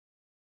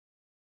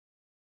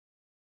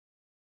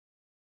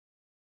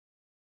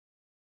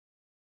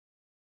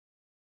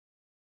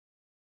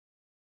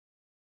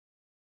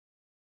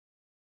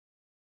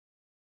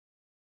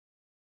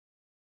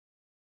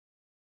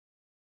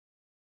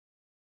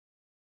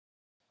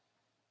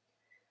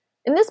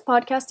In this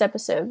podcast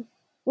episode,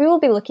 we will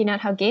be looking at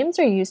how games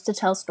are used to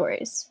tell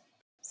stories,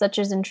 such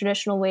as in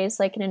traditional ways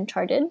like in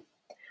Uncharted,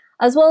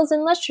 as well as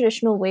in less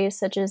traditional ways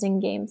such as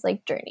in games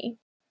like Journey.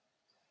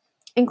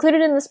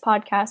 Included in this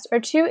podcast are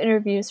 2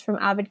 interviews from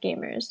avid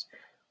gamers,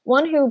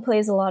 one who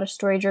plays a lot of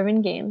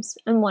story-driven games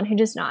and one who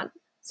does not,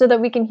 so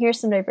that we can hear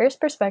some diverse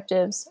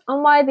perspectives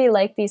on why they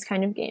like these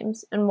kind of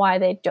games and why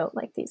they don't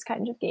like these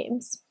kinds of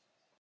games.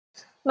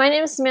 My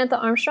name is Samantha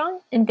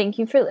Armstrong, and thank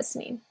you for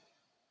listening.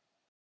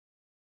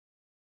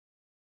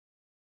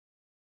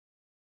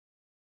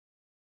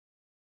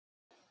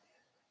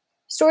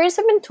 Stories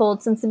have been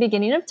told since the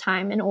beginning of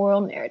time in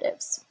oral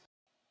narratives.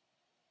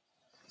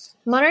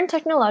 Modern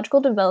technological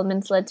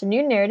developments led to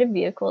new narrative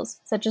vehicles,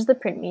 such as the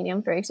print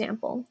medium, for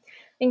example,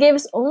 and gave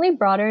us only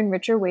broader and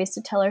richer ways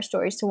to tell our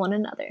stories to one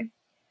another.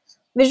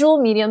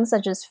 Visual mediums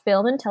such as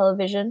film and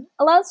television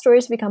allowed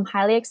stories to become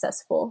highly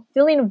accessible,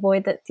 filling a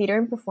void that theater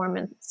and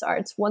performance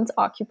arts once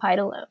occupied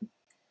alone.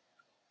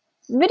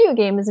 The video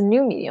game is a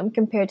new medium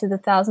compared to the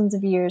thousands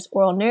of years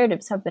oral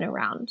narratives have been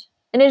around,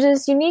 and it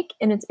is unique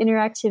in its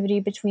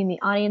interactivity between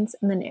the audience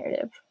and the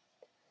narrative.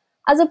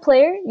 As a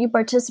player, you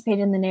participate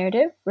in the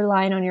narrative,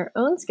 relying on your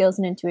own skills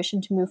and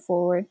intuition to move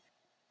forward,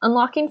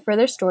 unlocking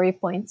further story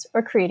points,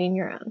 or creating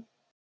your own.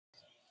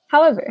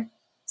 However,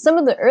 some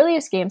of the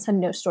earliest games had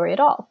no story at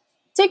all.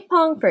 Take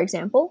Pong, for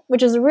example,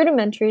 which is a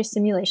rudimentary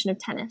simulation of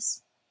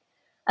tennis.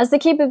 As the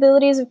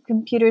capabilities of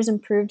computers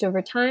improved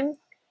over time,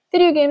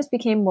 video games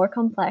became more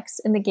complex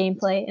in the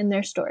gameplay and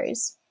their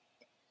stories.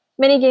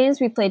 Many games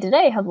we play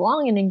today have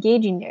long and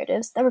engaging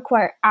narratives that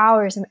require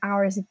hours and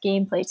hours of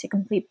gameplay to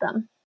complete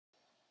them.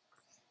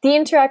 The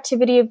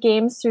interactivity of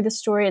games through the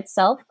story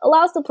itself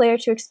allows the player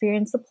to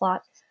experience the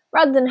plot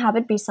rather than have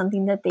it be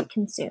something that they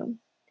consume.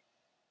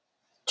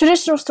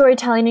 Traditional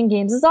storytelling in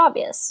games is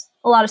obvious.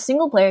 A lot of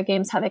single-player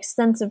games have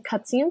extensive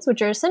cutscenes,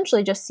 which are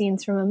essentially just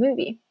scenes from a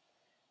movie.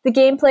 The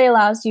gameplay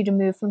allows you to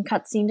move from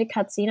cutscene to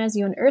cutscene as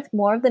you unearth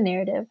more of the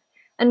narrative,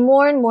 and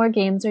more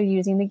games are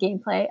using the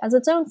gameplay as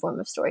its own form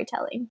of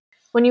storytelling.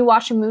 When you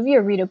watch a movie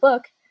or read a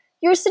book,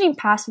 you're sitting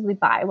passively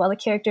by while the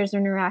characters are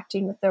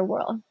interacting with their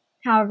world.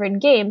 However, in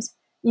games,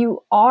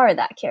 you are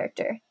that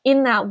character,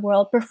 in that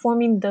world,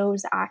 performing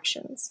those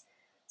actions.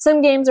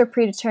 Some games are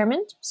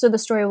predetermined, so the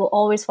story will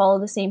always follow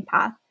the same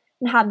path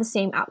and have the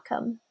same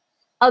outcome.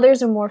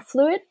 Others are more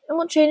fluid and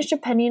will change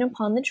depending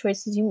upon the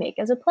choices you make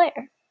as a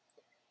player.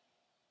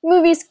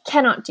 Movies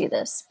cannot do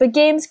this, but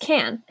games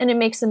can, and it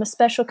makes them a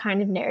special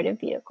kind of narrative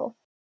vehicle.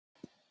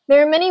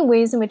 There are many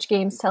ways in which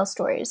games tell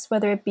stories,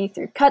 whether it be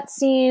through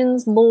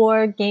cutscenes,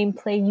 lore,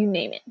 gameplay, you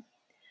name it.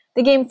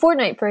 The game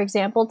Fortnite, for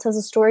example, tells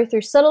a story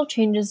through subtle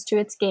changes to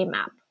its game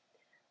map.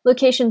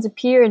 Locations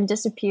appear and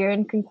disappear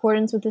in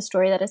concordance with the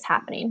story that is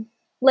happening,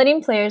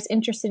 letting players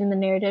interested in the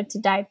narrative to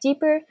dive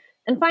deeper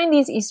and find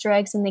these Easter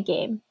eggs in the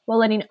game, while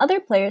letting other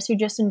players who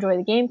just enjoy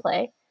the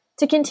gameplay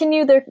to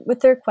continue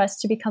with their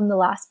quest to become the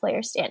last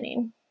player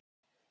standing.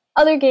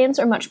 Other games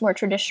are much more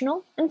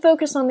traditional and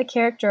focus on the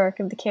character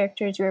arc of the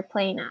characters you are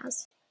playing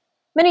as.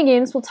 Many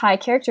games will tie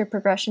character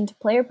progression to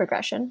player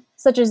progression,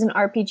 such as in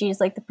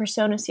RPGs like the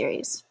Persona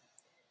series.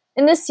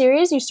 In this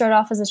series, you start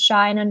off as a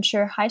shy and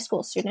unsure high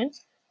school student,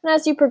 and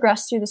as you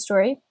progress through the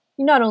story,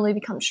 you not only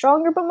become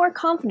stronger but more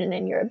confident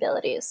in your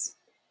abilities.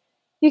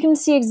 You can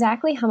see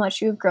exactly how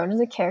much you have grown as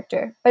a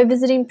character by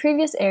visiting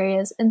previous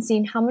areas and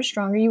seeing how much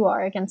stronger you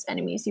are against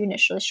enemies you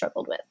initially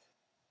struggled with.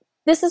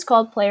 This is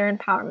called player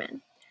empowerment,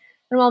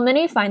 and while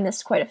many find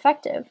this quite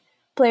effective,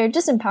 player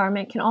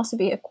disempowerment can also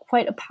be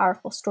quite a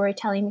powerful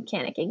storytelling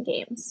mechanic in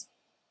games.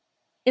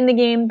 In the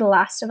game The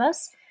Last of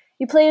Us,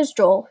 you play as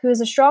Joel, who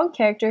is a strong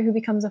character who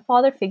becomes a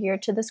father figure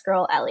to this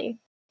girl, Ellie.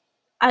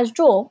 As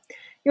Joel,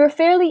 you are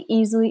fairly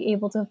easily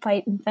able to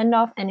fight and fend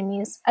off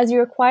enemies as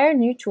you acquire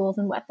new tools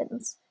and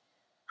weapons.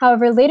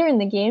 However, later in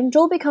the game,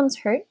 Joel becomes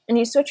hurt, and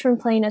you switch from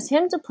playing as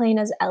him to playing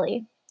as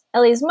Ellie.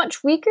 Ellie is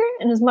much weaker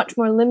and is much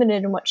more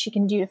limited in what she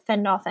can do to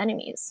fend off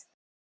enemies.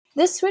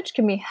 This switch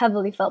can be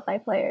heavily felt by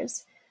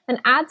players, and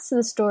adds to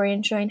the story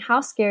in showing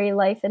how scary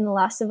life in The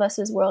Last of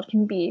Us' world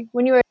can be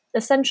when you are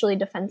essentially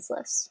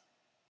defenseless.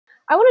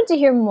 I wanted to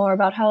hear more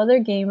about how other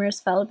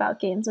gamers felt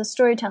about games as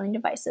storytelling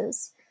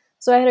devices,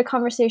 so I had a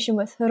conversation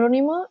with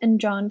Jeronimo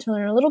and John to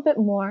learn a little bit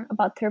more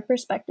about their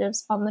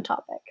perspectives on the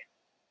topic.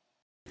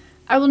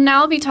 I will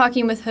now be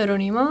talking with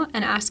Jeronimo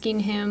and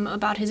asking him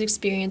about his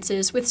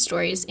experiences with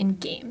stories in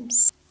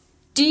games.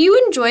 Do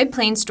you enjoy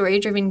playing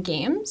story-driven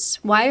games?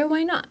 Why or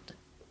why not?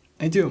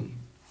 I do.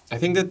 I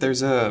think that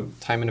there's a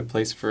time and a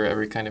place for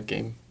every kind of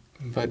game,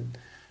 but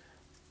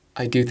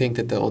I do think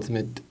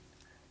that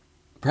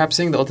perhaps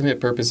saying the ultimate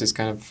purpose is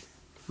kind of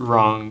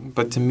wrong,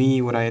 but to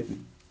me, what I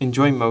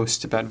enjoy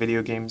most about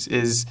video games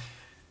is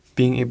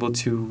being able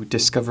to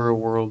discover a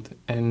world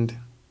and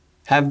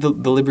have the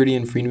liberty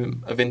and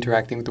freedom of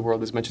interacting with the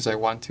world as much as I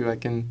want to. I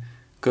can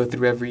go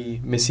through every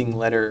missing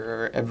letter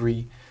or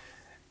every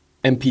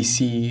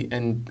NPC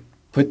and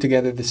put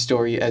together the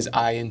story as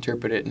I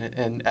interpret it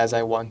and as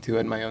I want to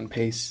at my own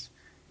pace.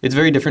 It's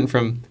very different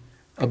from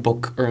a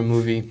book or a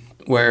movie,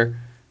 where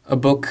a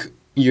book,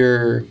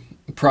 you're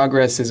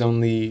progress is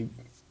only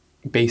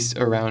based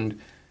around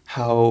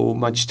how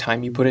much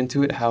time you put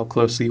into it, how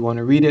closely you want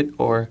to read it,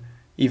 or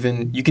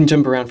even you can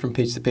jump around from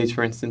page to page,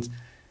 for instance.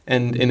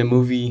 And in a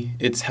movie,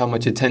 it's how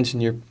much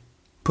attention you're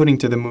putting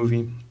to the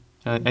movie.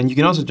 And you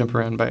can also jump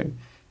around by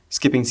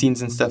skipping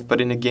scenes and stuff,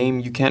 but in a game,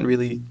 you can't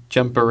really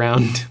jump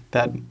around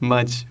that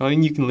much. I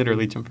mean, you can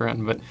literally jump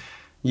around, but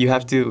you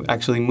have to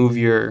actually move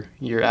your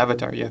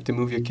avatar. You have to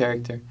move your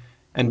character.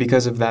 And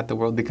because of that, the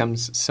world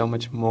becomes so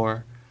much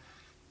more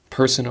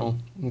personal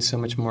and so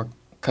much more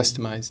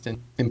customized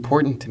and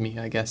important to me,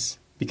 I guess,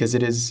 because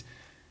it is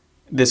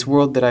this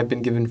world that I've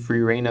been given free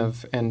reign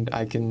of, and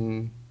I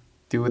can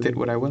do with it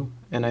what I will.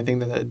 And I think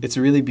that it's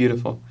really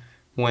beautiful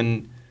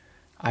when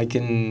I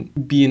can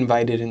be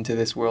invited into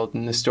this world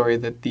and the story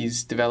that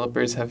these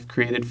developers have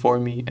created for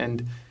me.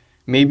 And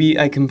maybe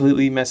I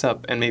completely mess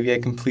up, and maybe I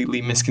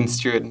completely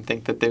misconstrue it and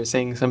think that they're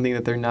saying something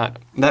that they're not.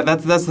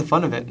 That's the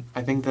fun of it.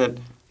 I think that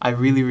I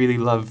really, really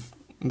love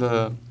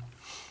the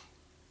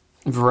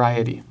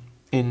variety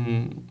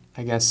in,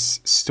 I guess,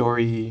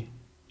 story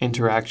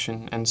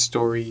interaction and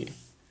story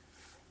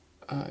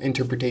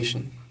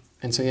interpretation.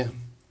 And so, yeah,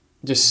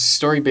 just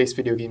story-based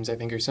video games, I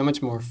think, are so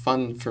much more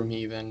fun for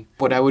me than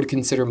what I would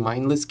consider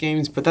mindless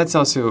games. But that's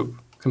also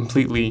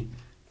completely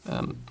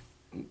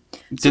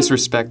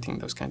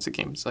disrespecting those kinds of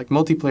games. Like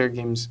multiplayer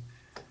games,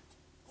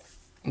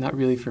 not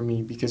really for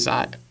me, because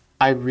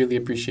I really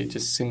appreciate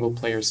just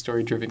single-player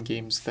story-driven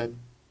games that,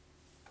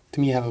 to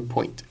me, have a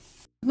point.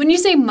 When you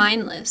say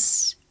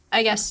mindless,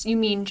 I guess you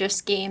mean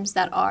just games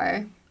that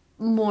are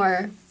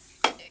more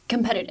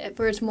competitive,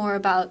 where it's more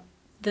about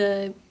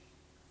the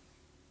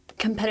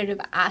competitive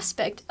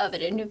aspect of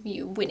it and of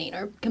you winning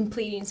or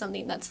completing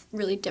something that's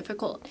really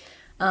difficult,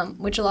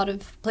 which a lot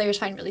of players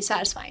find really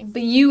satisfying.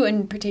 But you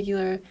in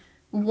particular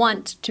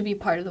want to be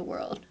part of the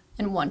world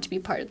and want to be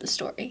part of the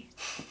story.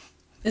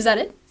 Is that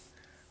it?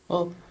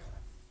 Well,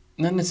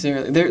 not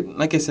necessarily.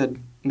 Like I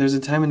said, there's a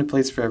time and a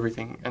place for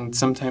everything, and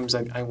sometimes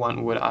I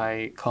want what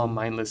I call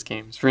mindless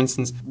games. For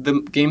instance,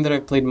 the game that I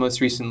played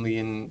most recently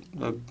in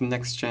the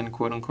next-gen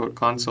quote-unquote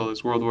console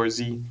is World War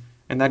Z,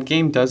 and that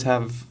game does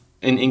have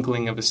an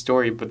inkling of a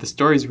story, but the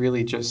story is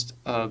really just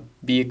a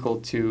vehicle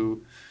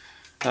to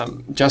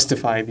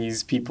justify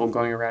these people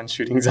going around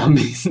shooting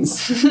zombies.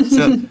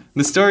 So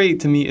the story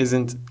to me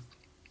isn't...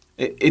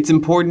 It's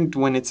important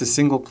when it's a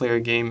single-player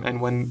game and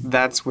when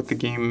that's what the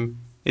game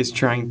is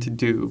trying to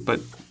do,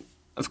 but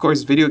of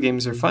course, video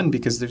games are fun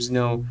because there's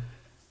no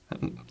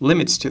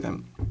limits to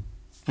them.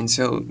 And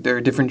so there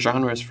are different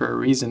genres for a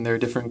reason. There are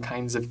different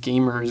kinds of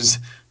gamers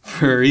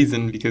for a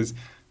reason, because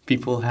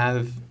people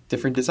have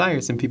different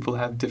desires and people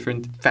have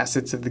different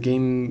facets of the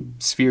game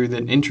sphere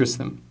that interest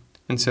them.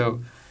 And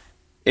so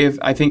if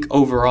I think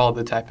overall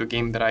the type of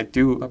game that I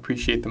do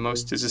appreciate the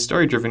most is a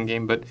story-driven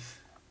game, but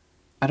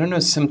I don't know,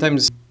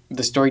 sometimes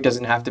the story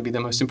doesn't have to be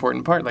the most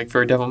important part. Like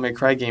for a Devil May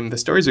Cry game, the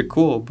stories are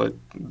cool, but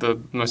the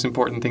most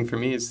important thing for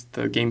me is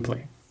the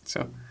gameplay.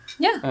 So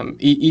yeah,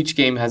 each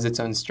game has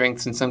its own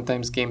strengths, and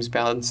sometimes games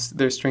balance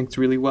their strengths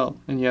really well,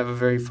 and you have a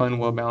very fun,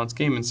 well-balanced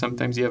game, and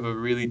sometimes you have a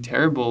really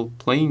terrible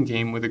playing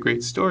game with a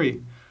great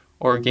story,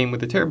 or a game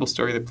with a terrible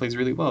story that plays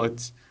really well.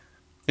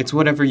 It's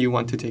whatever you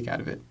want to take out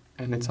of it,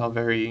 and it's all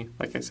very,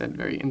 like I said,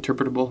 very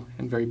interpretable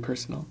and very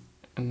personal.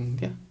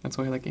 And yeah, that's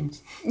why I like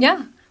games.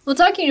 Yeah. Well,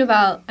 talking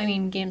about,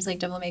 games like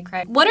Devil May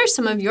Cry, what are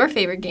some of your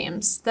favorite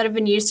games that have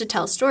been used to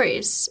tell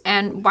stories,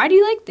 and why do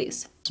you like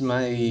these?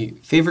 My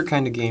favorite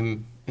kind of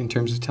game in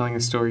terms of telling a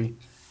story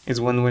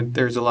is one where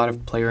there's a lot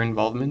of player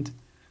involvement,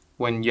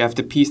 when you have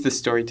to piece the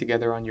story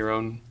together on your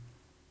own.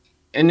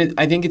 And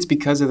I think it's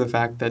because of the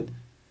fact that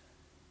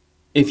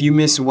if you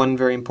miss one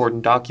very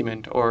important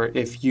document, or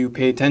if you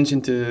pay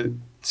attention to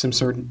some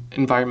sort of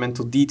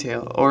environmental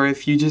detail, or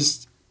if you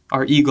just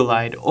are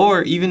eagle-eyed,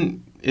 or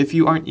even if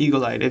you aren't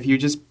eagle-eyed, if you're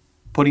just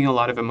putting a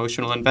lot of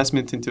emotional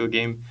investment into a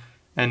game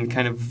and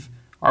kind of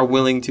are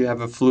willing to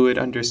have a fluid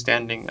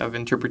understanding of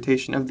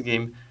interpretation of the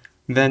game,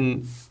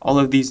 then all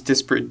of these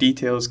disparate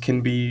details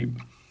can be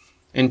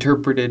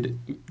interpreted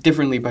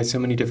differently by so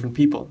many different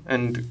people.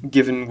 And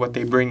given what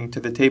they bring to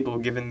the table,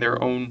 given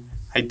their own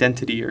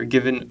identity, or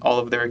given all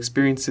of their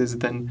experiences,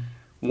 then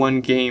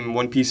one game,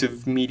 one piece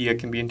of media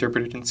can be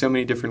interpreted in so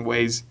many different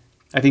ways.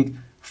 I think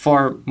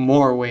far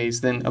more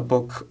ways than a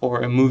book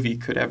or a movie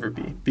could ever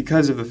be,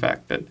 because of the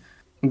fact that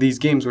these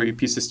games where you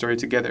piece the story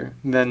together,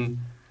 then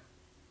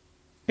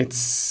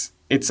it's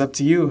up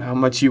to you how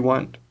much you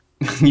want.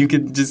 You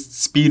could just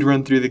speed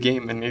run through the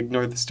game and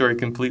ignore the story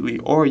completely,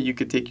 or you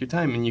could take your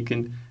time and you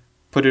can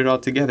put it all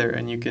together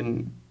and you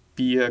can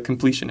be a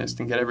completionist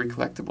and get every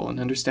collectible and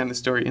understand the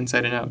story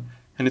inside and out.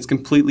 And it's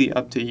completely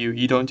up to you.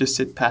 You don't just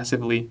sit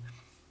passively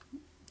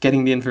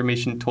getting the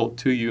information told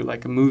to you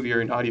like a movie or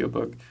an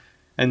audiobook.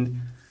 And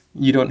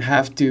you don't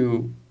have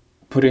to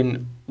put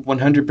in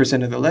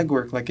 100% of the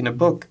legwork like in a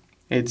book.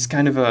 It's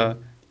kind of a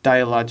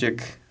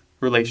dialogic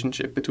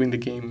relationship between the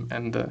game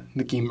and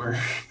the gamer.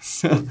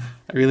 So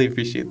I really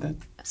appreciate that.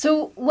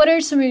 So what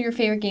are some of your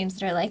favorite games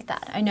that are like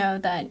that? I know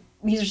that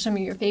these are some of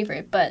your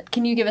favorite, but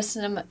can you give us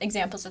some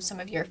examples of some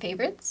of your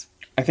favorites?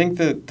 I think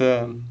that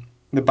the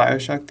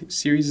BioShock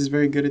series is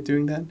very good at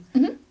doing that.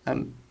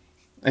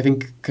 I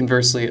think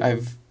conversely,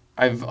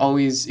 I've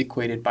always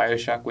equated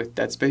BioShock with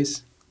Dead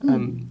Space.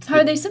 How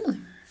are they similar?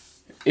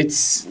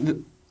 It's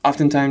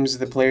oftentimes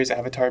the player's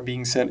avatar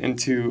being sent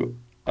into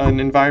an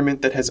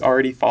environment that has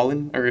already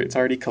fallen or it's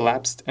already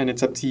collapsed, and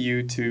it's up to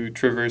you to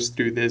traverse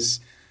through this,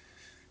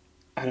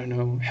 I don't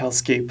know,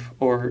 hellscape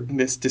or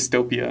this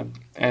dystopia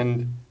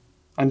and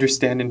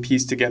understand and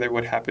piece together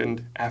what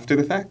happened after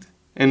the fact.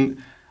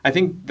 And I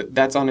think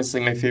that's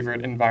honestly my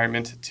favorite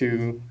environment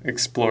to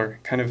explore,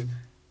 kind of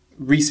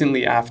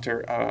recently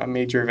after a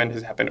major event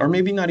has happened, or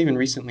maybe not even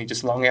recently,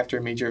 just long after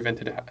a major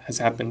event has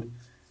happened.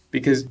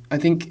 Because I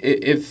think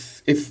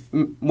if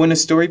when a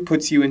story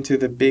puts you into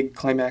the big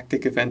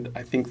climactic event,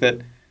 I think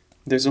that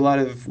there's a lot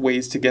of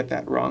ways to get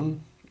that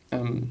wrong.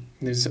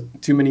 There's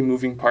too many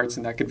moving parts,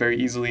 and that could very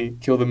easily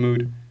kill the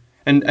mood.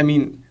 And I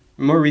mean,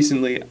 more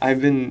recently, I've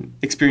been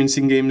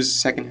experiencing games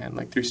secondhand,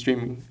 like through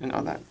streaming and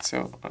all that.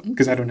 So,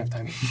 because I don't have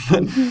time.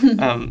 But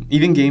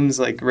even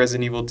games like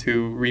Resident Evil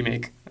 2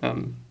 Remake,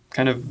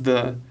 kind of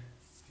the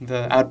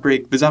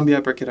outbreak, the zombie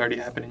outbreak had already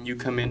happened, and you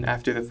come in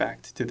after the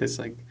fact to this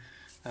like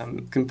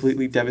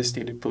completely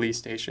devastated police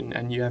station,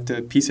 and you have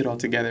to piece it all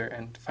together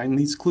and find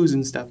these clues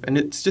and stuff. And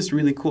it's just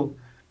really cool.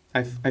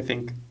 I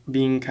think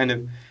being kind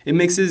of, it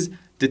mixes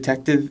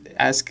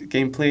detective-esque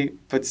gameplay,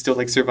 but still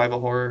like survival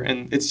horror,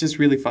 and it's just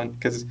really fun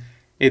because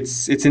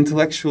it's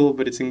intellectual,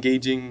 but it's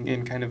engaging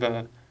in kind of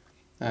a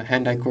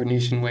hand-eye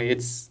coordination way.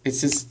 It's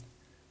just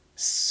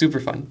super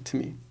fun to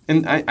me.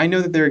 And I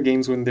know that there are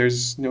games when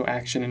there's no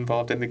action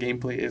involved and the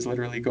gameplay is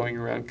literally going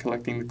around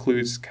collecting the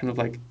clues, kind of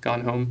like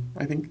Gone Home,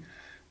 I think.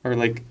 Or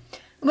like...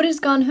 What is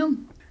Gone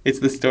Home? It's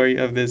the story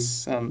of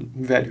this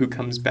vet who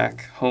comes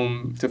back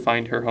home to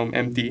find her home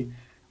empty.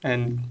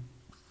 And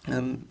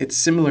it's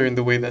similar in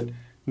the way that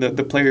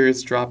the player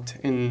is dropped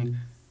in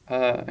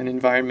an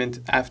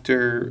environment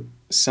after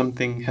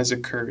something has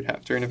occurred,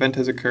 after an event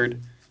has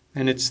occurred.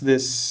 And it's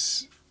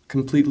this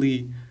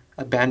completely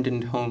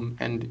abandoned home.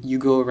 And you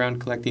go around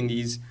collecting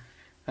these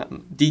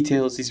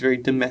details, these very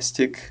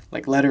domestic,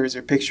 like letters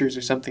or pictures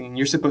or something. And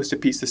you're supposed to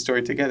piece the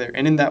story together.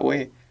 And in that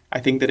way, I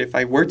think that if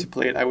I were to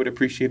play it, I would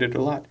appreciate it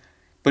a lot.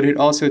 But it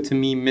also, to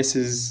me,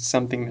 misses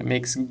something that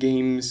makes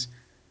games,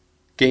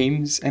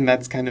 and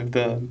that's kind of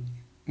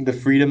the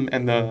freedom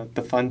and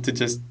the fun to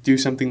just do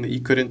something that you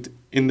couldn't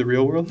in the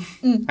real world.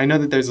 I know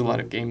that there's a lot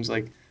of games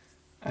like,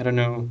 I don't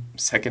know,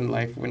 Second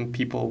Life, when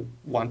people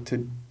want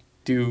to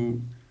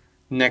do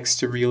next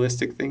to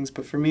realistic things,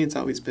 but for me it's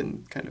always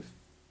been kind of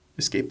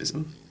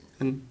escapism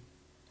and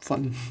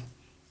fun.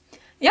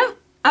 Yeah,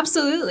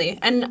 absolutely.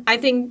 And I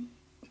think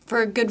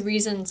for good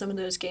reason some of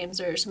those games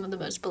are some of the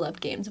most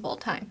beloved games of all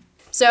time.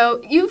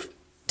 So you've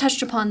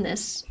touched upon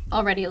this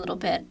already a little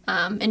bit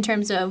in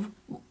terms of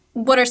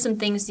what are some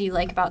things that you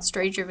like about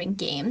story-driven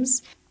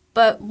games,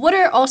 but what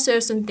are also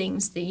some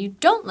things that you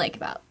don't like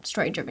about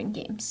story-driven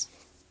games?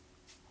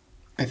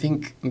 I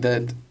think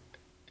that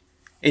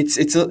it's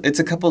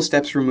a couple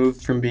steps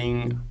removed from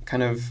being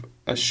kind of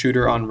a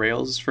shooter on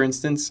rails, for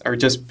instance, or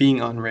just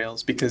being on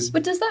rails, because...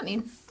 What does that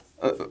mean?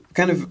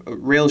 Kind of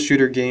rail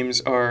shooter games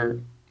are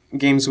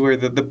games where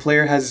the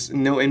player has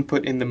no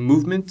input in the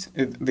movement.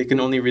 They can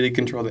only really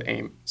control the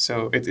aim.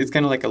 So it's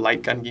kind of like a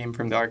light gun game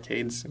from the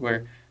arcades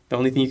where the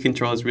only thing you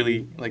control is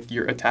really like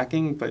you're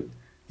attacking, but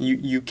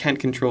you can't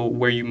control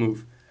where you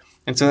move.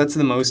 And so that's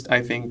the most,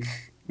 I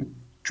think,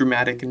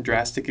 dramatic and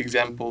drastic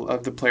example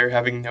of the player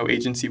having no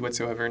agency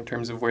whatsoever in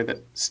terms of where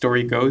the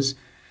story goes.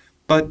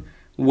 But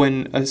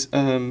when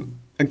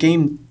a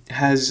game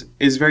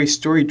is very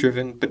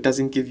story-driven but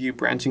doesn't give you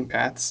branching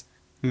paths,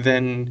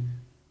 then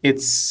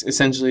it's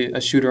essentially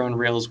a shooter on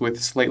rails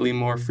with slightly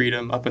more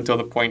freedom up until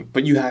the point,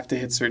 but you have to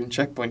hit certain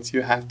checkpoints.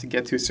 You have to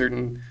get to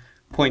certain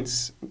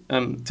points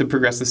to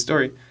progress the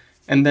story.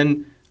 And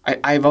then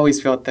I've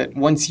always felt that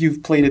once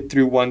you've played it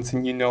through once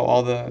and you know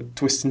all the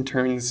twists and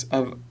turns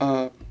of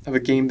a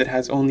game that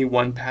has only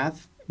one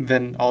path,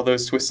 then all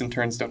those twists and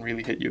turns don't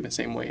really hit you the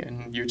same way.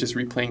 And you're just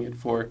replaying it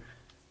for,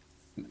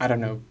 I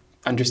don't know,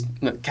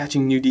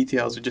 catching new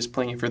details or just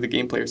playing it for the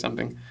gameplay or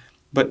something.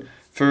 But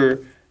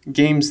for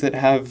games that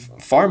have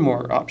far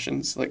more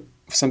options, like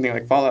something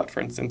like Fallout, for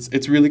instance,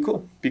 it's really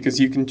cool because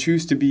you can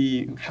choose to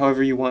be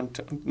however you want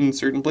in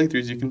certain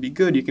playthroughs. You can be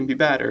good, you can be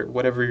bad, or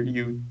whatever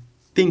you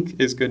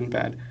think is good and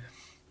bad.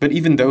 But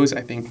even those,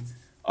 I think,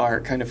 are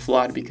kind of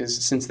flawed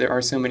because since there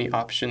are so many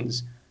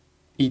options,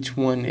 each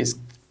one is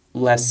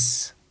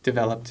less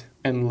developed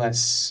and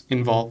less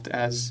involved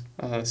as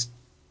a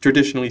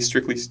traditionally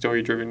strictly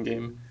story-driven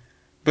game.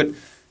 But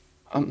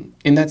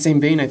in that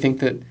same vein, I think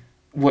that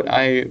what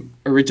I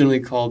earlier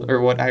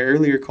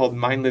called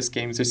mindless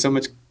games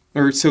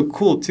are so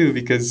cool too,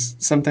 because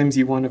sometimes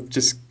you want to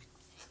just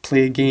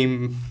play a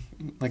game,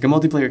 like a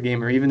multiplayer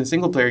game or even a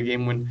single player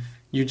game, when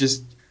you're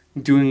just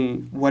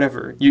doing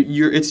whatever.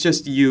 It's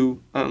just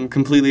you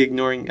completely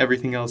ignoring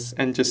everything else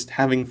and just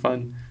having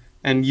fun.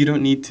 And you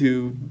don't need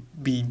to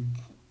be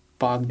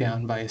bogged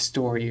down by a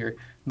story or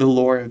the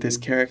lore of this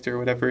character or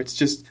whatever. It's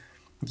just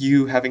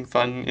you having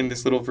fun in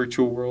this little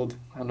virtual world.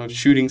 I don't know,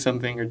 shooting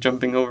something or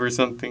jumping over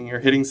something or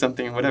hitting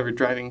something or whatever,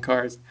 driving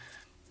cars.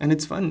 And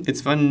it's fun.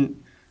 It's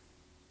fun.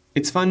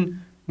 It's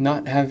fun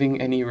not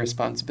having any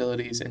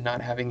responsibilities and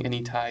not having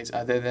any ties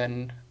other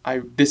than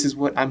this is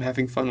what I'm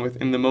having fun with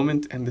in the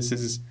moment, and this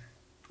is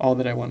all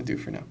that I want to do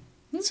for now.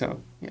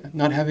 So, yeah,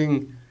 not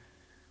having,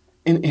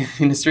 in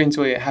a strange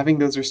way, having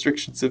those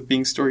restrictions of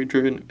being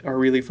story-driven are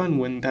really fun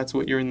when that's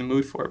what you're in the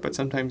mood for, but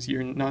sometimes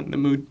you're not in the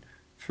mood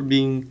for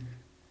being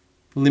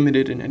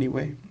limited in any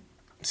way.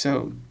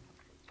 So,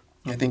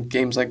 I think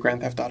games like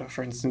Grand Theft Auto,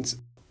 for instance,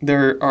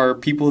 there are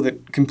people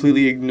that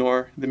completely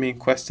ignore the main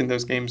quest in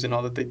those games, and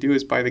all that they do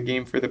is buy the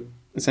game for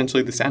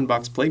essentially the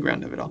sandbox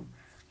playground of it all.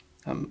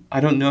 I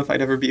don't know if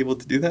I'd ever be able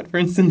to do that, for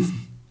instance,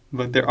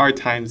 but there are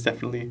times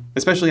definitely,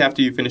 especially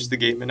after you finish the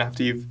game and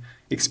after you've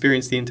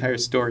experienced the entire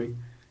story,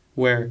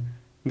 where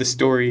the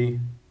story,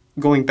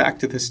 going back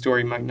to the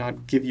story might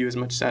not give you as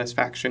much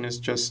satisfaction as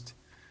just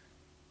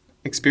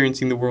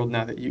experiencing the world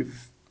now that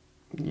you've,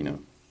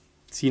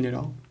 seen it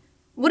all.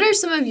 What are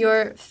some of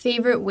your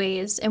favorite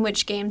ways in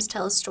which games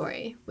tell a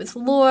story? With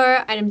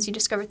lore, items you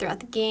discover throughout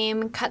the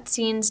game,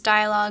 cutscenes,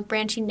 dialogue,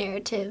 branching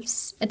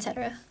narratives,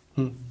 etc.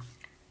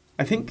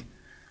 I think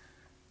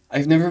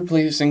I've never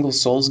played a single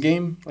Souls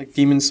game, like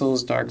Demon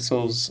Souls, Dark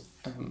Souls,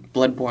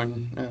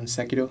 Bloodborne,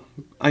 Sekiro.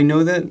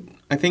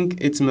 I think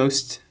it's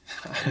most,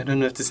 I don't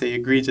know if to say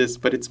egregious,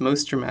 but it's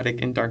most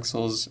dramatic in Dark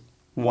Souls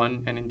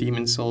 1 and in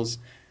Demon Souls,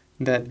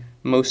 that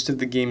most of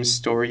the game's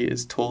story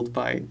is told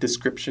by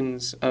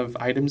descriptions of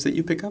items that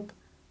you pick up.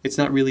 It's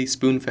not really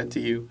spoon-fed to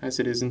you, as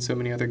it is in so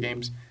many other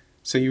games.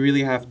 So you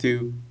really have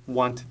to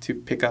want to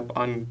pick up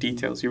on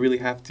details. You really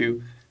have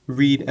to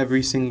read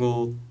every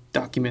single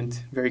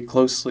document very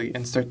closely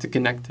and start to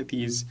connect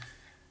these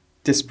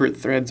disparate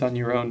threads on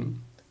your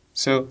own.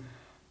 So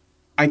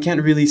I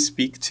can't really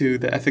speak to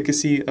the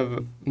efficacy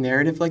of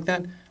narrative like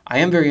that. I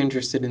am very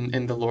interested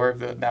in the lore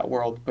of that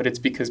world, but it's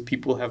because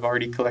people have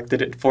already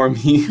collected it for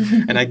me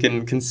and I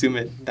can consume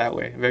it that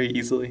way very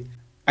easily.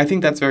 I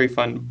think that's very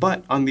fun.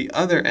 But on the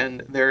other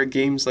end, there are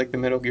games like the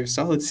Metal Gear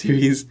Solid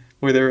series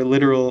where there are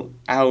literal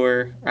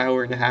hour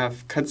and a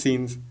half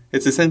cutscenes.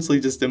 It's essentially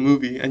just a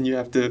movie and you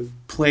have to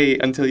play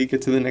until you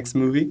get to the next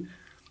movie.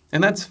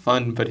 And that's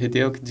fun, but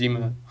Hideo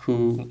Kojima,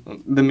 who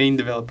the main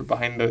developer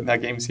behind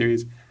that game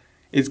series,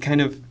 is kind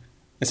of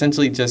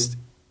essentially just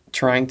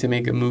trying to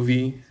make a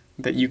movie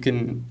that you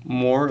can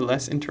more or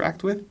less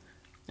interact with.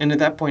 And at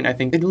that point, I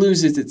think it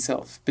loses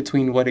itself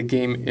between what a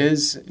game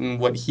is and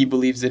what he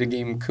believes that a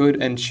game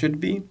could and should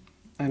be.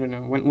 I don't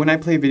know. When I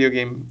play a video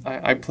game,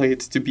 I play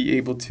it to be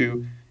able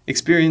to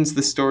experience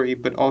the story,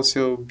 but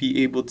also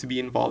be able to be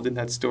involved in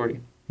that story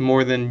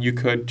more than you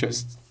could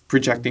just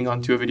projecting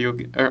onto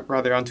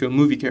onto a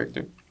movie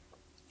character.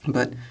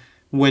 But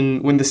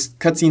when the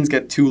cutscenes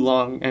get too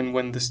long and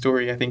when the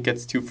story, I think,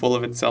 gets too full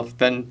of itself,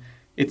 then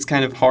it's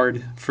kind of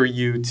hard for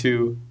you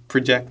to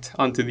project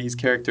onto these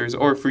characters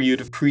or for you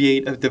to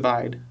create a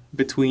divide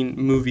between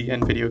movie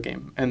and video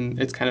game. And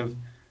it's kind of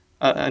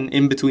an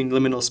in-between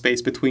liminal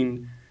space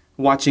between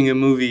watching a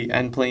movie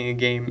and playing a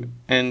game.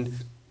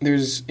 And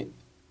there's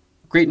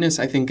greatness,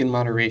 I think, in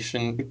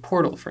moderation.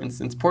 Portal, for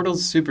instance.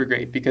 Portal's super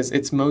great because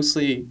it's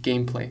mostly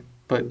gameplay,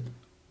 but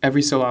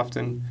every so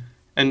often,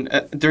 and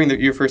during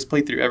your first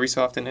playthrough, every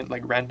so often at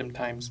like random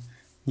times,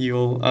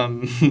 you'll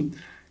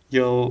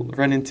you'll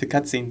run into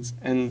cutscenes,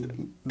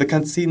 and the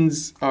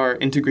cutscenes are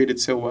integrated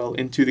so well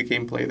into the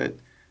gameplay that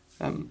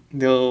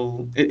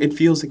it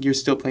feels like you're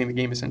still playing the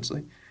game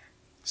essentially.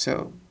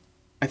 So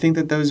I think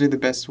that those are the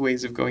best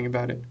ways of going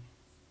about it.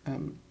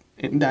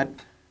 In that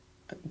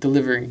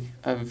delivery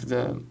of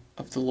the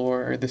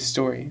lore or the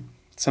story,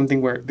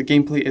 something where the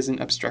gameplay isn't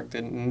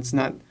obstructed and it's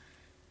not.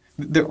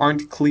 There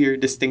aren't clear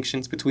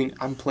distinctions between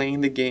I'm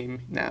playing the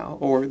game now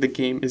or the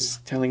game is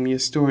telling me a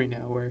story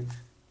now, where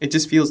it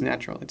just feels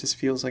natural. It just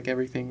feels like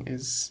everything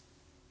is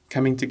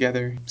coming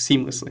together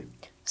seamlessly.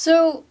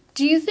 So,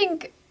 do you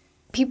think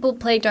people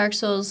play Dark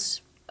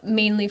Souls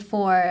mainly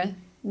for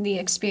the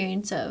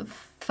experience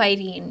of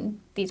fighting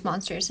these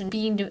monsters and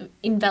being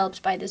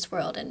enveloped by this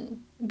world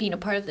and being a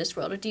part of this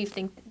world? Or do you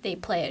think they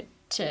play it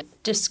to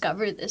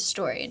discover this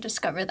story and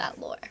discover that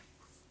lore?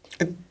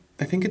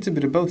 I think it's a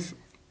bit of both.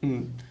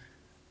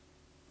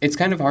 It's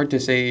kind of hard to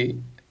say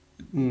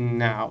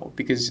now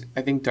because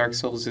I think Dark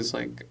Souls is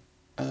like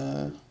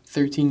a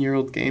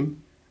 13-year-old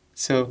game.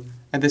 So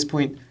at this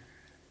point,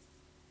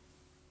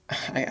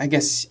 I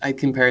guess I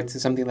compare it to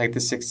something like The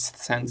Sixth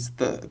Sense,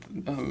 the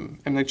M.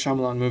 Night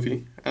Shyamalan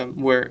movie,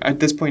 where at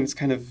this point it's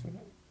kind of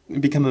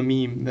become a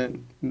meme that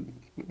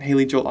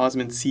Haley Joel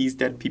Osment sees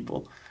dead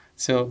people.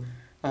 So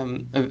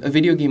a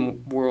video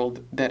game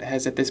world that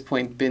has at this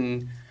point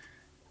been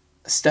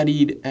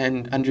studied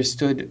and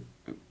understood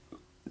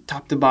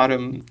top to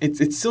bottom,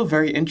 it's still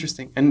very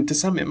interesting. And to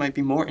some, it might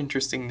be more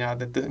interesting now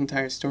that the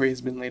entire story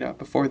has been laid out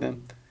before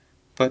them.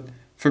 But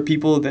for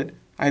people that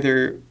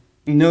either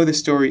know the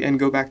story and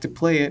go back to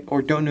play it,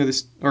 or don't know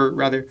this, or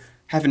rather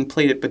haven't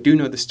played it but do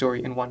know the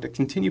story and want to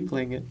continue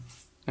playing it,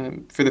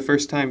 for the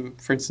first time,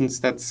 for instance,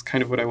 that's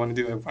kind of what I want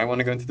to do. I want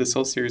to go into the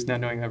Souls series now,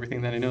 knowing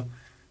everything that I know.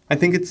 I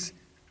think it's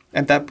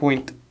at that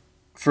point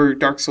for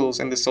Dark Souls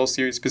and the Souls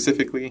series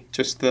specifically,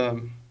 just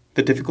the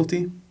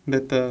difficulty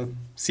that the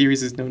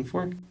series is known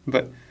for.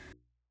 But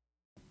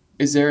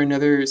is there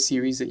another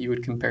series that you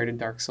would compare to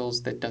Dark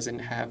Souls that doesn't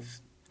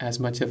have as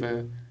much of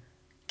a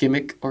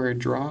gimmick or a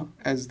draw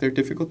as their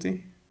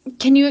difficulty?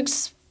 Can you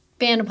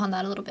expand upon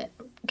that a little bit?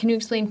 Can you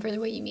explain further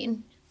what you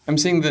mean? I'm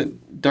saying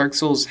that Dark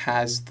Souls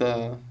has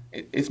the,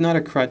 if not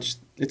a crutch,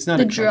 it's not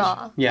The a crutch.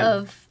 draw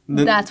of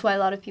that's why a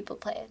lot of people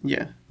play it.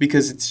 Yeah,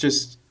 because it's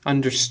just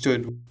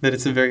understood that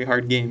it's a very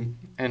hard game,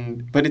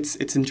 but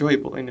it's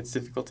enjoyable in its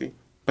difficulty,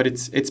 but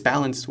it's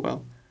balanced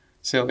well.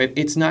 So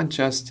it's not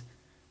just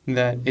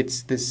that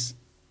it's this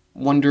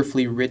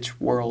wonderfully rich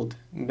world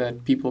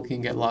that people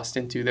can get lost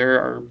into. There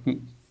are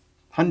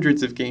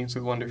hundreds of games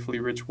with wonderfully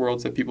rich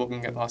worlds that people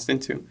can get lost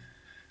into,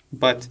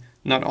 but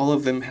not all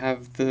of them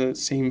have the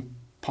same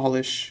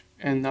polish,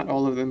 and not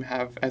all of them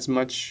have as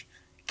much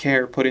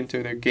care put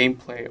into their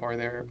gameplay or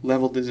their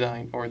level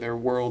design or their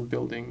world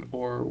building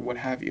or what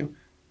have you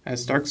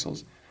as Dark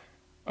Souls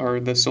or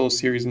the Souls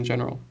series in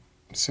general.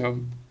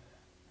 So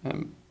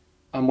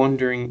I'm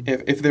wondering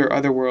if there are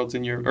other worlds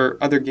or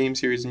other game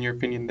series in your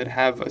opinion that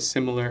have a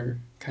similar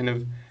kind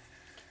of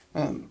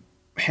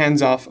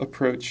hands-off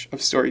approach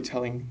of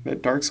storytelling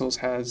that Dark Souls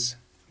has,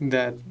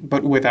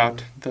 but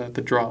without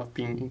the draw of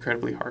being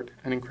incredibly hard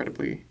and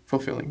incredibly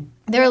fulfilling.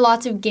 There are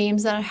lots of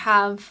games that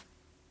have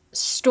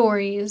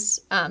stories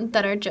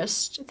that are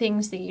just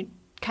things that you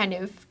kind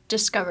of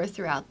discover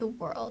throughout the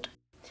world.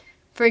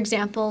 For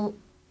example,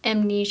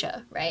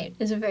 Amnesia, right,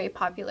 is a very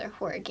popular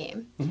horror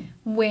game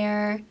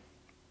where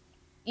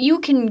you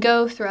can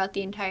go throughout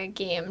the entire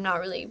game not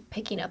really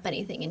picking up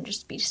anything and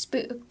just be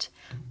spooked.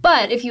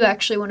 But if you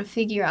actually want to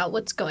figure out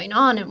what's going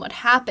on and what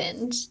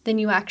happened, then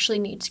you actually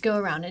need to go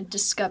around and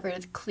discover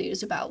the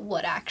clues about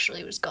what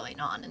actually was going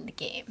on in the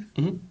game.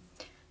 Mm-hmm.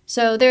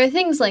 So there are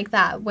things like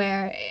that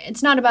where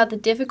it's not about the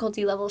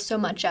difficulty level so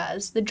much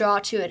as the draw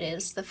to it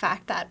is the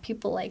fact that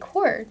people like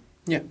horror.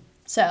 Yeah.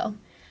 So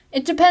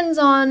it depends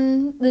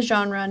on the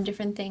genre and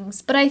different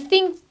things. But I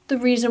think the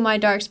reason why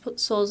Dark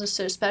Souls is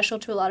so special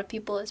to a lot of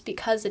people is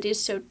because it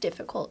is so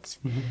difficult.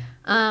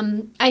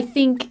 Mm-hmm. I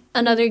think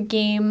another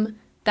game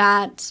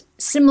that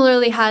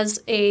similarly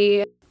has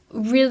a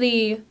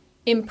really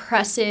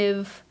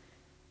impressive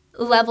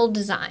level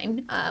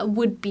design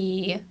would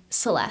be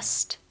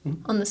Celeste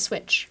on the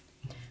Switch,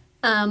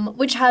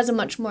 which has a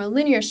much more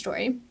linear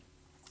story.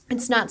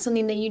 It's not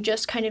something that you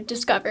just kind of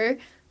discover,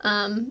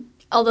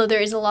 although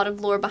there is a lot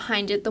of lore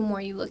behind it the more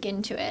you look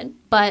into it.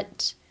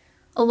 But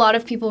a lot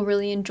of people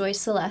really enjoy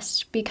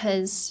Celeste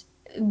because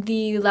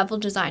the level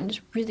design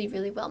is really,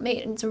 really well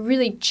made. And it's a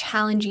really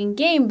challenging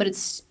game, but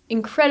it's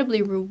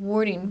incredibly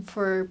rewarding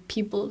for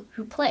people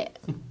who play it.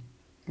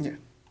 Yeah.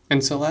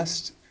 And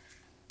Celeste,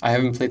 I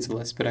haven't played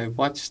Celeste, but I've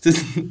watched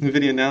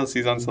video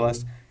analyses on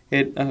Celeste.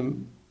 It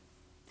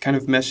kind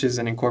of meshes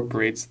and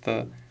incorporates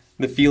the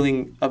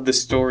feeling of the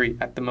story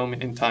at the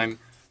moment in time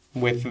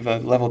with the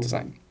level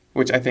design,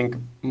 which I think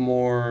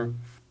more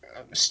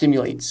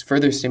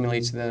further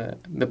stimulates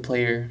the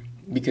player,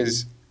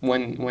 because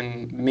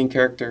when main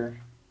character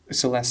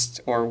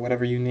Celeste, or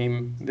whatever you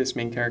name this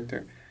main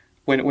character,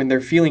 when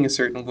they're feeling a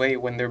certain way,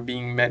 when they're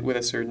being met with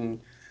a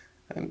certain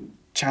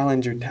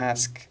challenge or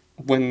task,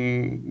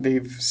 when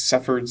they've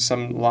suffered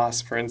some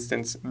loss, for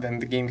instance, then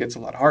the game gets a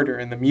lot harder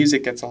and the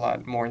music gets a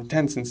lot more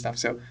intense and stuff.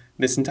 So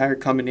this entire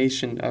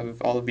combination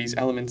of all of these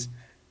elements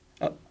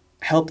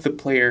help the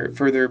player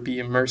further be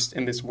immersed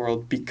in this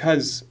world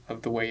because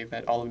of the way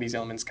that all of these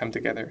elements come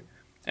together.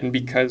 And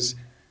because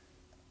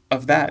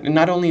of that, and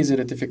not only is it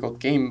a difficult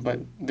game,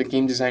 but the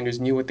game designers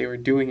knew what they were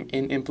doing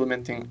in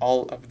implementing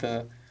all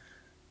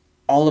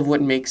of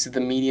what makes the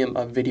medium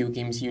of video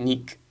games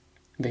unique.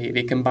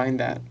 They combine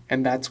that,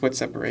 and that's what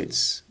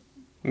separates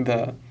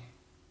the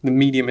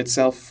medium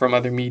itself from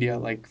other media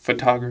like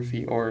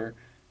photography or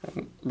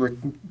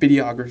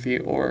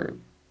videography or,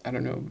 I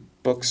don't know,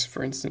 books,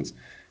 for instance.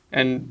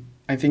 And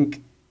I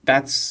think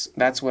that's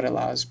what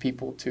allows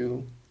people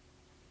to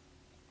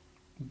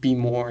be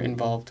more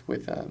involved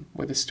with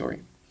a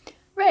story.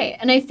 Right,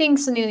 and I think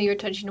something that you were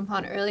touching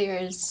upon earlier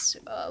is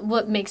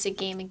what makes a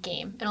game a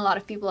game. And a lot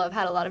of people have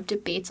had a lot of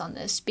debates on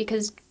this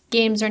because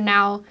games are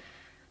now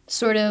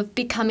sort of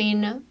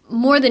becoming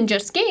more than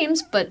just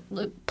games, but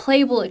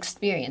playable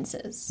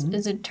experiences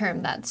is a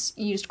term that's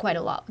used quite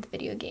a lot with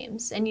video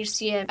games. And you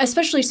see it,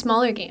 especially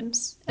smaller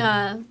games,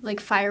 like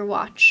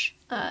Firewatch,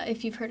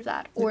 if you've heard of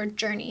that, or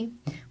Journey,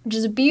 which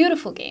is a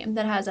beautiful game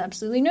that has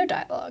absolutely no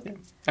dialogue. Yeah.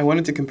 I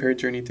wanted to compare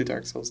Journey to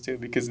Dark Souls too,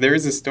 because there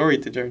is a story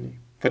to Journey,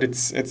 but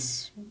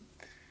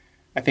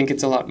I think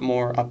it's a lot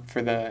more up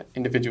for the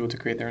individual to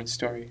create their own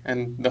story.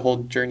 And the whole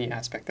journey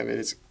aspect of it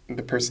is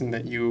the person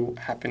that you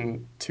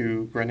happen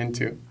to run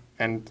into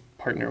and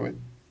partner with.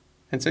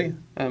 And so,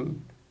 yeah,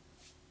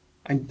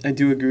 I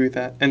do agree with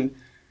that. And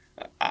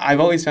I've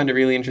always found it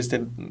really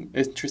interesting,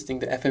 the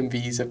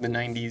FMVs of the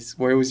 90s,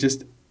 where it was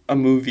just a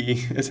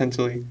movie,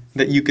 essentially,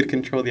 that you could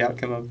control the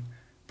outcome of.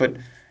 but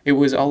it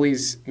was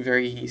always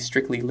very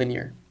strictly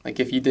linear. Like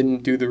if you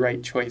didn't do the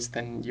right choice,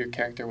 then your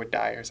character would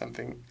die or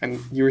something.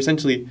 And you were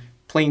essentially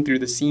playing through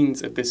the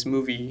scenes of this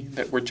movie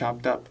that were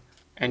chopped up,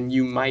 and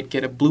you might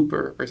get a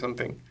blooper or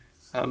something.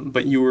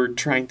 But you were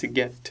trying to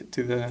get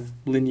to the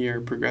linear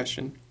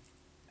progression.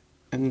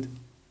 And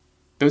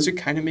those are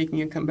kind of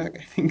making a comeback,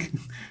 I think,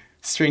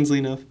 strangely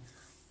enough.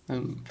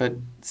 But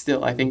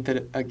still, I think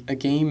that a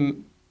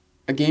game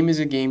is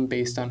a game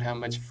based on how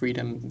much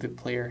freedom the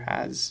player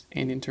has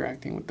in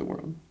interacting with the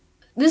world.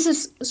 This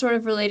is sort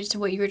of related to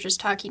what you were just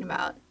talking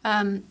about.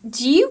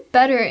 Do you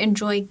better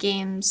enjoy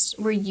games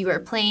where you are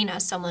playing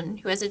as someone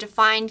who has a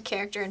defined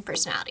character and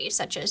personality,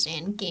 such as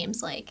in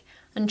games like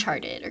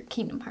Uncharted or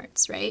Kingdom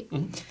Hearts, right?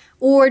 Mm-hmm.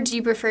 Or do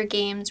you prefer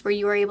games where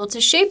you are able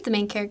to shape the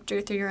main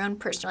character through your own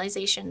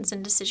personalizations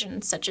and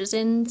decisions, such as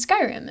in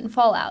Skyrim and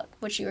Fallout,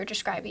 which you were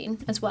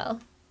describing as well?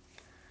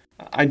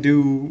 I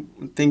do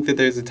think that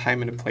there's a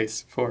time and a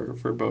place for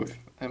both,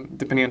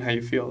 depending on how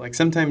you feel. Like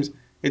sometimes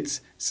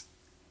it's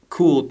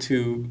cool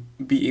to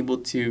be able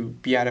to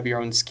be out of your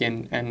own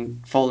skin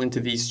and fall into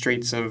these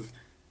traits of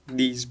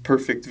these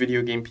perfect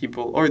video game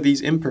people or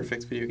these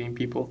imperfect video game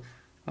people.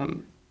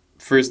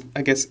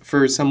 I guess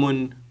for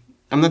someone,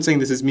 I'm not saying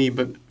this is me,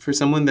 but for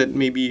someone that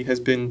maybe has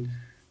been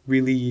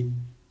really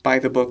by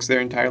the books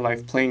their entire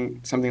life, playing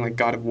something like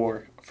God of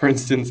War, for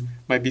instance,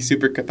 might be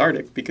super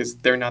cathartic because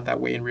they're not that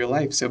way in real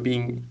life. So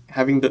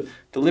having the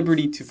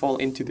liberty to fall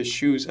into the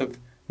shoes of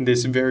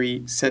this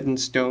very set in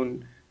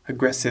stone,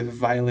 aggressive,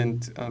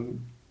 violent,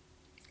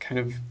 kind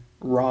of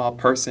raw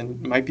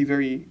person might be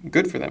very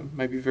good for them,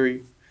 might be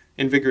very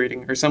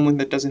invigorating. Or someone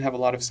that doesn't have a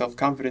lot of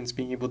self-confidence,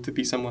 being able to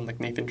be someone like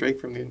Nathan Drake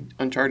from the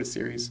Uncharted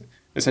series,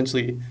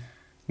 essentially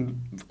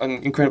an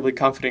incredibly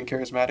confident,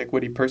 charismatic,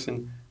 witty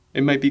person,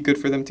 it might be good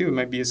for them too. It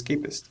might be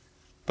escapist.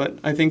 But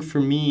I think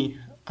for me,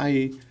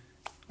 I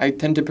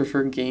tend to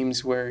prefer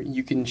games where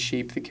you can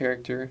shape the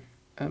character,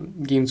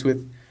 games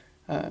with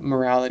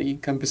morality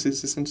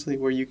compasses, essentially,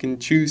 where you can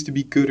choose to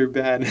be good or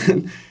bad.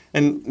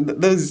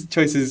 Those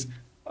choices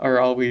are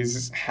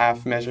always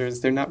half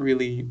measures. They don't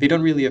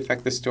really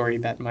affect the story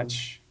that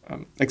much,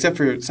 except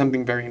for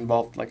something very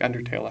involved like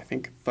Undertale, I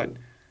think. But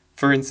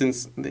for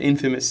instance, the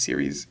Infamous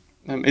series,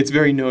 it's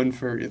very known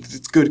for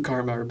its good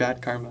karma or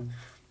bad karma.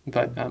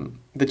 But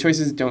the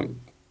choices don't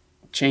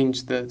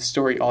change the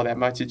story all that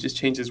much. It just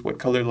changes what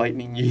color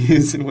lightning you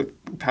use and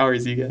what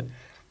powers you get.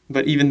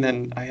 But even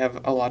then, I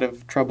have a lot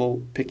of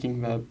trouble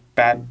picking the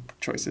bad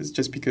choices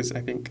just because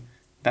I think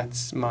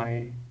that's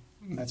my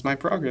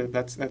prerogative.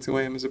 That's who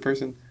I am as a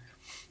person.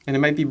 And it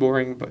might be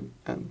boring, but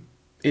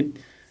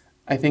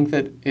I think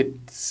that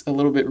it's a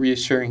little bit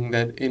reassuring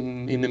that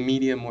in a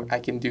medium where I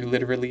can do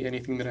literally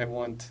anything that I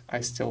want,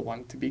 I still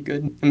want to be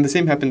good. And the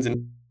same happens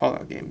in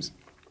Fallout games,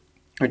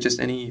 or just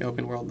any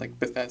open world like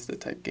Bethesda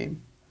type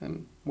game,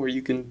 where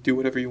you can do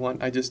whatever you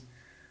want. I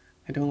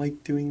don't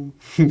like doing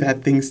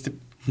bad things to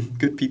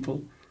good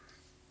people.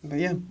 But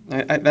yeah,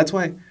 I that's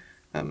why,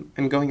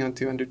 and going on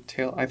to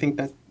Undertale, I think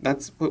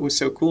that's what was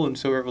so cool and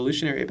so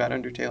revolutionary about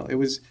Undertale. It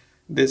was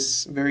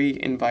this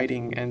very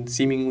inviting and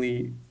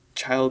seemingly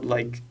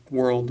childlike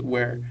world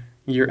where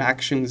your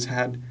actions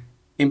had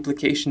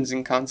implications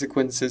and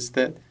consequences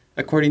that,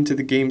 according to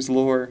the game's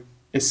lore,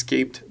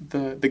 escaped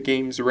the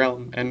game's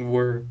realm and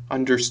were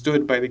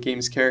understood by the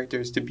game's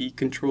characters to be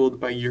controlled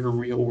by your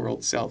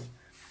real-world self.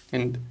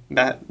 And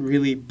that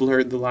really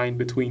blurred the line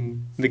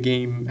between the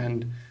game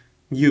and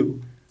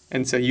you.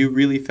 And so you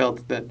really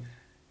felt that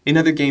in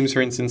other games,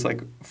 for instance,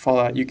 like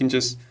Fallout, you can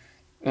just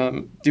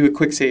do a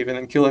quick save and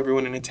then kill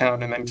everyone in a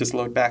town and then just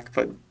load back.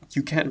 But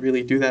you can't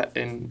really do that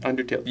in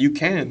Undertale. You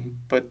can,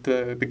 but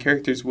the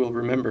characters will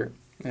remember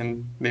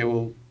and they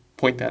will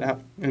point that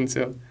out. And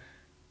so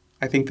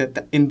I think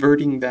that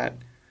inverting that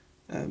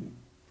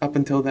up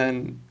until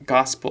then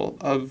gospel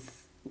of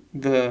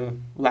the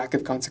lack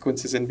of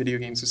consequences in video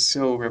games was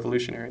so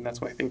revolutionary, and that's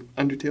why I think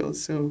Undertale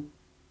is so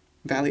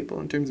valuable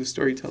in terms of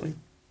storytelling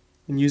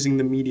and using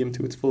the medium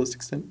to its fullest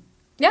extent.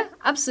 Yeah,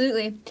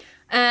 absolutely.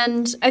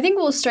 And I think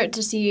we'll start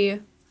to see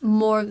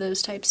more of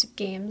those types of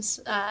games,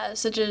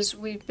 such as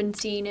we've been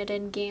seeing it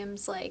in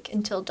games like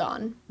Until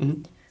Dawn,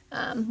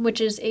 mm-hmm.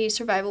 Which is a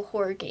survival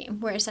horror game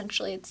where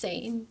essentially it's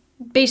saying,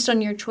 based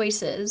on your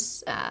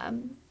choices,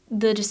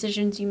 the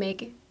decisions you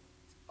make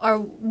are,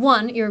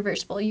 one,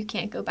 irreversible. You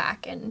can't go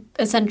back and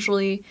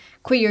essentially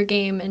quit your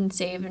game and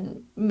save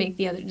and make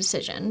the other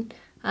decision.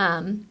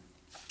 And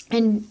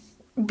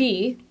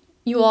B,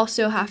 you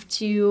also have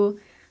to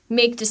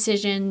make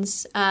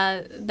decisions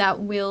that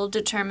will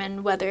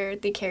determine whether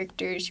the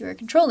characters you are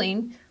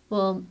controlling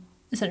will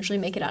essentially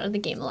make it out of the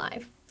game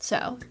alive.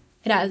 So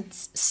it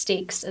adds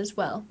stakes as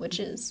well, which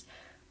is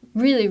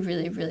really,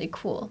 really, really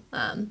cool.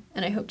 And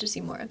I hope to see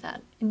more of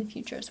that in the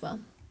future as well.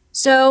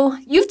 So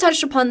you've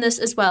touched upon this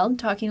as well,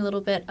 talking a little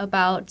bit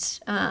about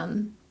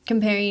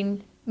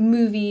comparing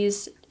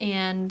movies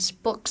and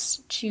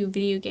books to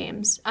video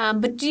games.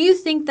 But do you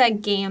think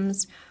that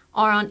games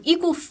are on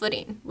equal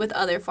footing with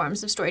other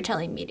forms of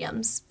storytelling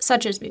mediums,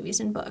 such as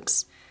movies and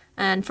books?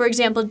 And for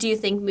example, do you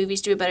think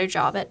movies do a better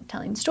job at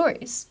telling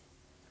stories?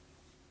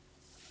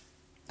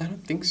 I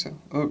don't think so.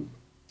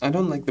 I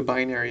don't like the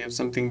binary of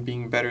something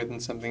being better than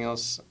something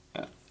else.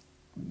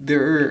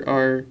 There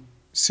are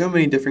so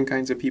many different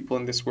kinds of people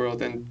in this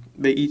world, and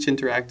they each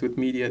interact with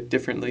media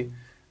differently.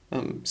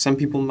 Some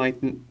people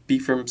might be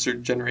from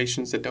certain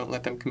generations that don't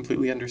let them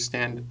completely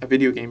understand a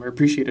video game or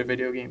appreciate a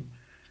video game.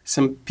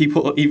 Some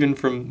people, even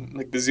from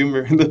like the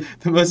Zoomer,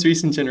 the most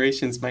recent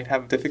generations, might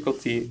have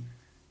difficulty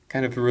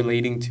kind of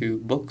relating to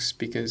books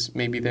because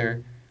maybe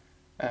their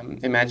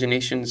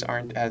imaginations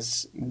aren't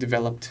as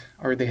developed,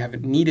 or they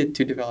haven't needed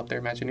to develop their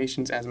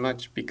imaginations as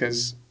much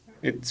because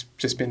it's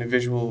just been a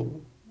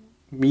visual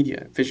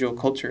media, visual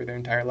culture their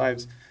entire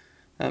lives.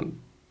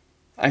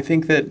 I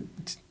think that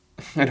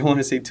I don't want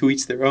to say to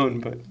each their own,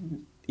 but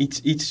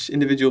each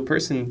individual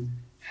person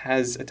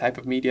has a type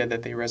of media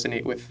that they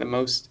resonate with the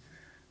most.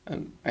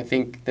 I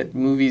think that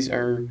movies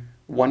are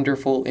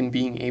wonderful in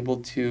being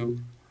able to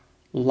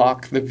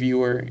lock the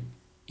viewer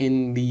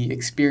in the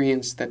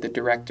experience that the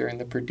director and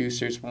the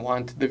producers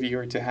want the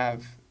viewer to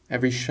have.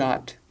 Every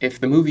shot, if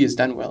the movie is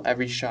done well,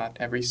 every shot,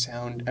 every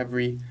sound,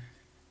 every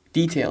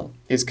detail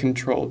is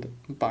controlled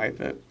by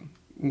the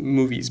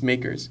movie's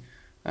makers.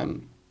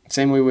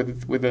 Same way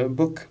with a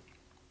book.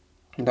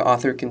 The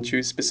author can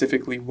choose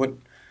specifically what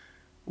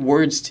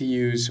words to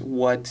use,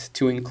 what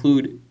to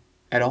include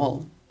at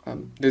all.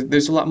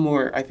 There's a lot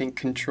more, I think,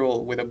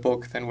 control with a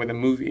book than with a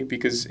movie,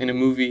 because in a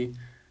movie,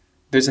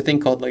 there's a thing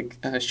called like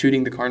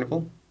shooting the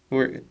carnival,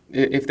 where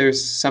if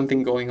there's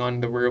something going on in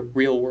the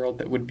real world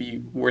that would be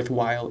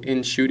worthwhile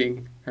in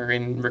shooting or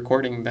in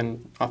recording,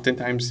 then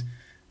oftentimes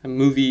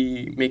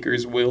movie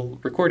makers will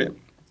record it.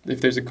 If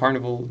there's a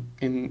carnival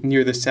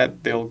near the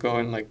set, they'll go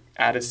and like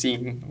add a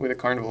scene with a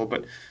carnival.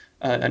 But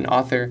an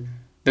author,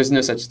 there's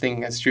no such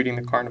thing as shooting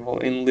the carnival.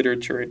 In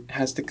literature, it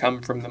has to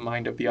come from the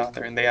mind of the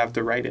author, and they have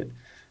to write it.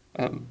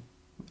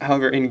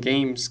 However, in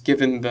games,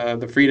 given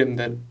the freedom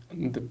that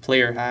the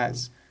player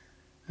has,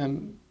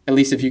 at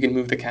least if you can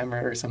move the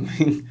camera or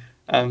something,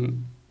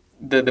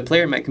 the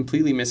player might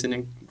completely miss an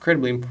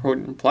incredibly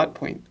important plot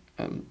point.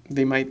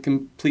 They might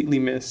completely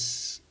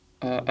miss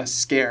a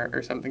scare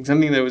or something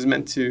that was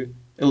meant to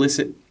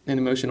elicit an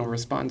emotional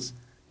response.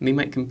 And they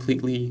might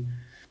completely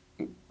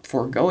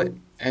forego it.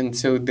 And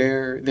so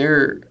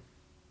their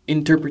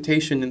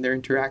interpretation and their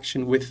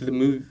interaction with the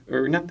movie,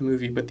 or not the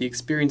movie, but the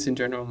experience in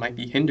general, might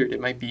be hindered. It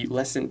might be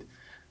lessened.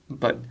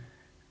 But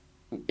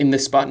in the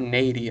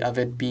spontaneity of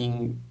it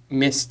being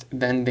missed,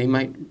 then they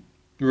might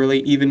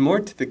relate even more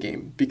to the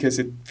game because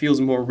it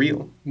feels more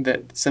real,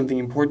 that something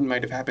important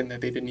might have happened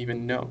that they didn't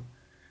even know.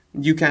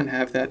 You can't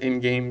have that in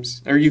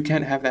games, or you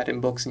can't have that in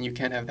books, and you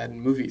can't have that in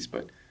movies,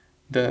 but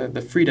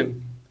the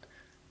freedom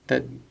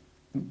that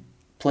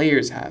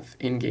players have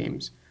in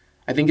games,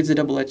 I think it's a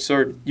double-edged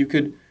sword. You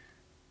could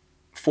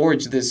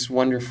forge this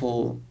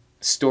wonderful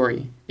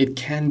story. It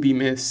can be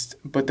missed,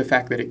 but the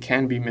fact that it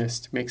can be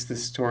missed makes the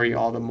story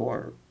all the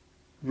more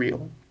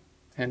real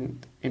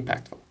and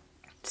impactful.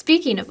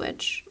 Speaking of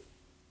which,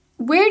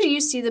 where do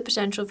you see the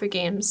potential for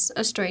games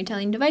as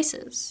storytelling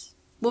devices?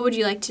 What would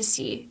you like to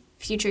see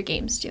future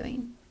games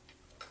doing?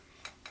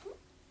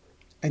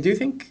 I do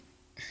think,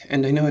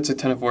 and I know it's a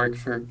ton of work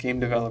for game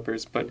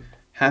developers, but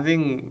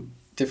having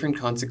different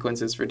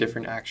consequences for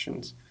different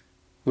actions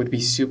would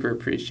be super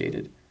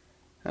appreciated.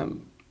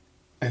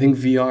 I think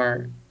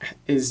VR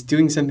is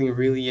doing something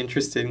really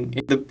interesting.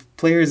 The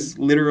player's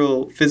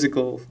literal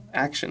physical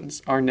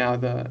actions are now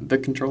the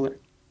controller.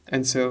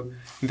 And so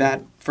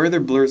that further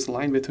blurs the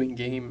line between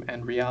game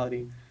and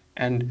reality.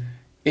 And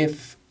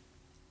if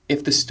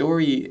the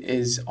story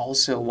is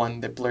also one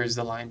that blurs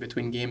the line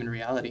between game and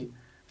reality,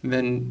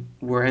 then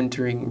we're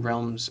entering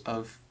realms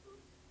of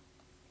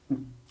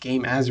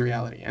game as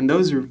reality. And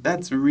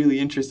that's really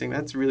interesting.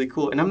 That's really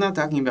cool. And I'm not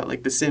talking about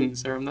like The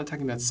Sims, or I'm not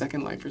talking about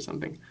Second Life or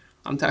something.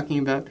 I'm talking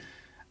about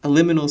a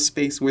liminal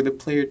space where the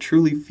player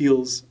truly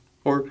feels,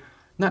 or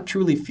not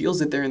truly feels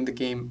that they're in the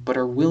game, but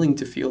are willing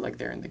to feel like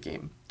they're in the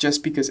game.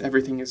 Just because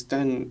everything is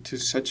done to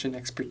such an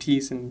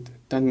expertise and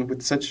done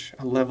with such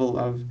a level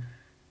of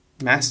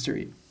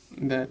mastery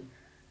that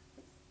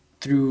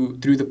through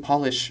the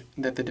polish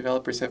that the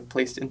developers have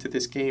placed into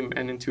this game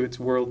and into its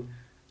world,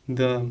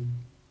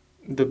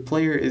 the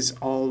player is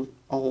all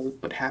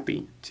but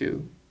happy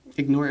to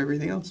ignore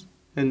everything else.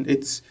 And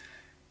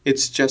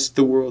it's just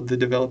the world the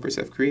developers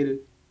have created,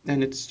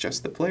 and it's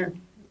just the player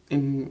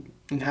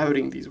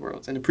inhabiting these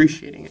worlds and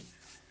appreciating it.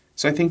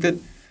 So I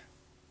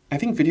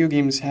think video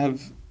games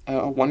have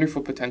a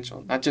wonderful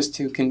potential, not just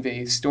to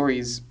convey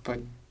stories, but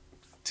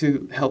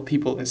to help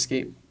people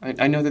escape.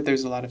 I know that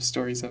there's a lot of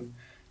stories of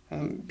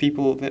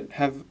people that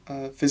have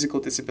a physical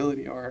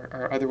disability or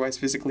are otherwise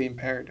physically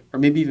impaired, or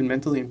maybe even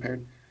mentally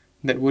impaired,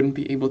 that wouldn't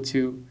be able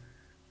to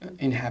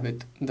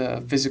inhabit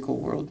the physical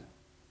world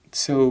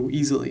so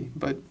easily,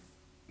 but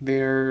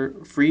they're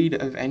freed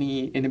of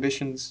any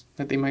inhibitions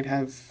that they might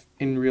have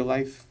in real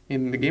life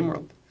in the game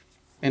world.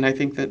 And I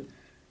think that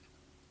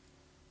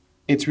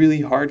it's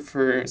really hard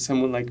for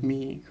someone like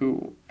me,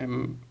 who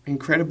am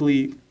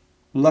incredibly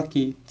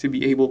lucky to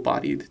be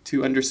able-bodied,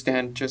 to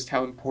understand just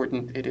how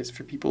important it is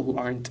for people who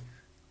aren't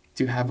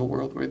to have a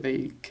world where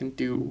they can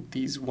do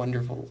these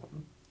wonderful,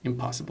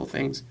 impossible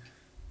things.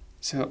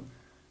 So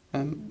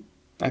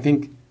I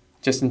think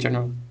just in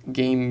general,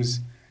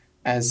 games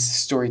as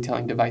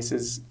storytelling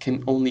devices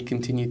can only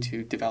continue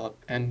to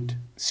develop and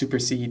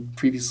supersede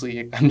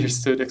previously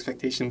understood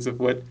expectations of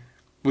what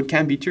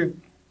can be true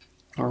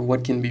or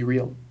what can be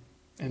real.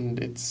 And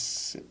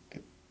it's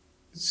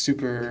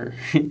super...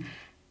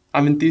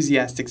 I'm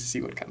enthusiastic to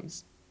see what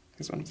comes,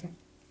 is what I'm saying.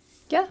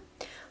 Yeah.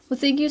 Well,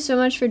 thank you so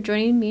much for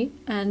joining me,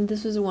 and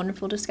this was a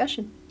wonderful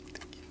discussion.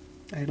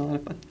 I had a lot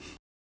of fun.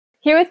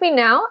 Here with me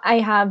now, I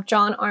have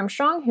John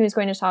Armstrong, who's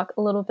going to talk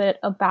a little bit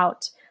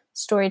about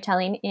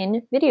storytelling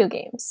in video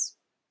games.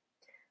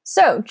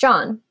 So,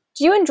 John,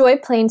 do you enjoy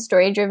playing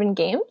story-driven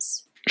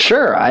games?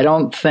 Sure. I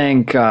don't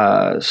think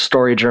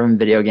story-driven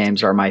video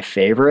games are my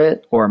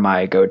favorite or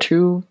my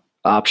go-to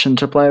option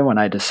to play when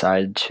I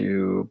decide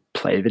to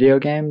play video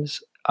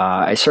games.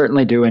 I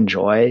certainly do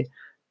enjoy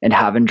and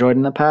have enjoyed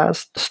in the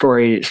past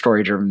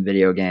story-driven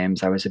video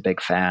games. I was a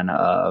big fan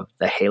of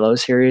the Halo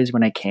series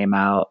when it came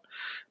out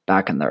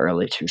back in the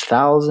early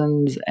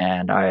 2000s,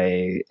 and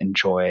I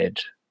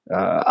enjoyed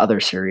other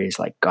series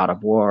like God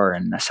of War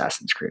and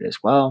Assassin's Creed as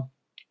well.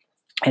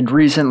 And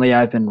recently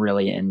I've been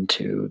really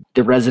into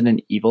the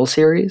Resident Evil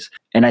series,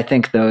 and I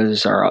think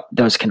those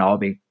can all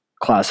be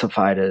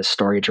classified as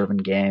story-driven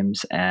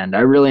games, and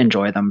I really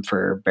enjoy them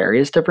for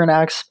various different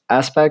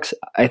aspects.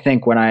 I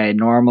think when I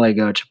normally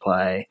go to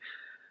play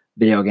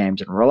video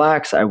games and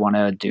relax, I want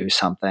to do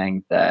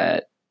something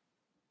that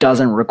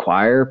doesn't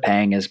require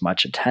paying as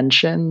much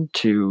attention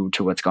to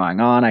what's going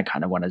on. I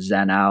kind of want to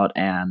zen out,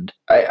 and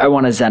I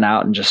want to zen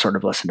out and just sort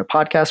of listen to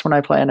podcasts when I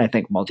play. And I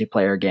think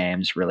multiplayer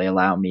games really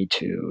allow me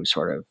to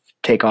sort of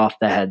take off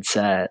the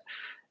headset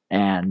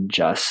and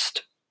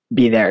just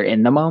be there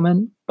in the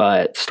moment.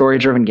 But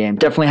story-driven games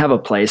definitely have a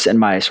place in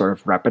my sort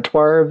of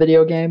repertoire of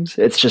video games.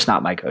 It's just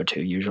not my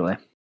go-to usually.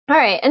 All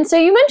right, and so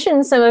you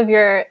mentioned some of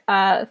your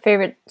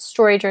favorite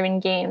story-driven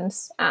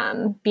games,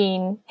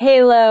 being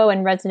Halo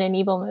and Resident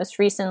Evil most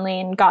recently,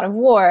 and God of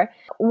War.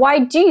 Why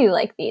do you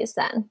like these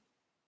then?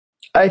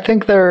 I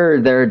think there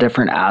are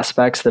different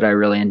aspects that I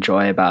really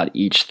enjoy about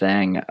each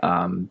thing.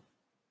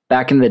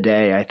 Back in the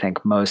day, I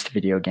think most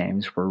video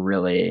games were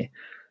really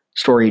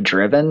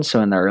story-driven.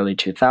 So in the early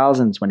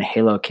 2000s, when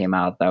Halo came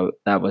out,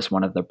 that was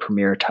one of the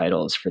premier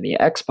titles for the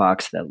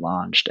Xbox that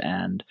launched,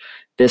 and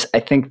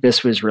I think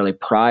this was really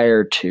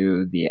prior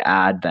to the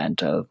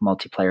advent of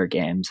multiplayer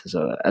games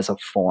as a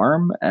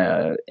form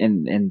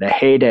in the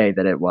heyday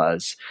that it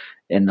was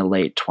in the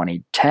late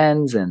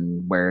 2010s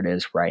and where it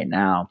is right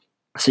now.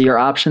 So your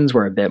options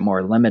were a bit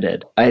more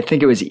limited. I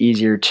think it was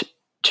easier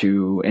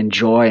to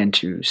enjoy and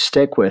to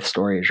stick with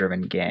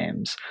story-driven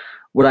games.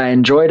 What I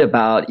enjoyed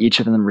about each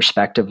of them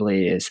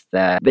respectively is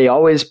that they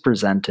always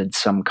presented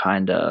some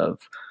kind of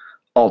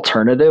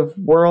alternative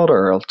world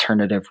or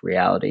alternative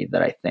reality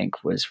that I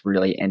think was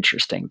really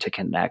interesting to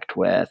connect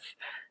with.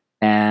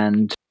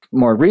 And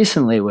more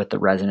recently with the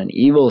Resident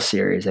Evil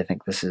series, I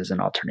think this is an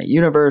alternate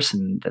universe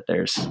and that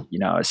there's,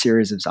 a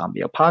series of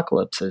zombie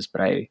apocalypses,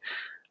 but I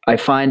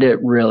find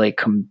it really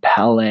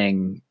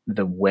compelling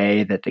the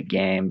way that the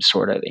game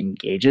sort of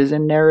engages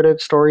in narrative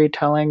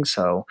storytelling.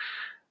 So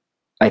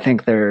I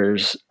think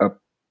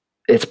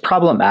it's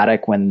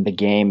problematic when the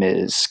game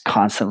is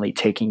constantly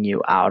taking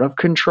you out of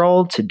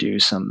control to do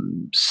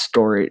some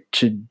storytelling,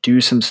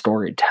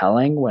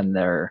 when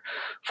they're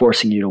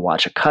forcing you to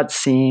watch a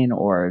cutscene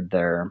or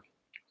they're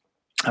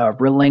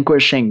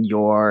relinquishing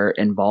your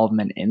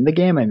involvement in the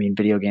game. I mean,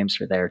 video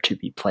games are there to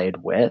be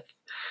played with.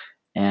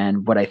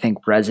 And what I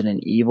think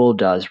Resident Evil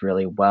does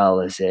really well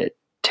is it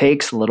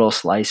takes little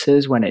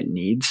slices when it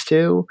needs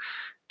to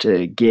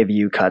give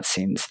you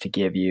cutscenes, to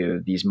give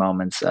you these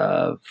moments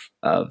of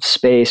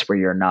space where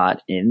you're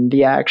not in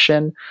the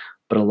action,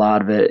 but a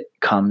lot of it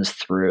comes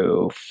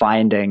through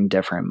finding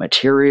different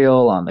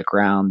material on the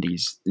ground.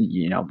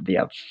 They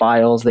have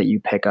files that you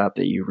pick up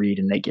that you read,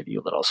 and they give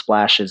you little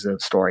splashes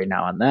of story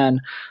now and then,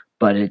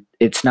 but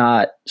it's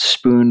not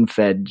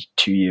spoon-fed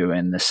to you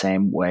in the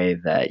same way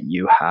that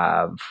you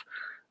have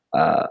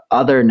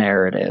other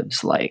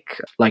narratives like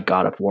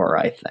God of War,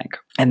 I think.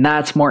 And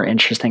that's more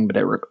interesting,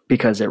 but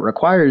because it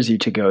requires you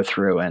to go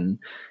through and,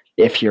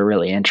 if you're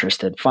really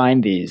interested,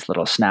 find these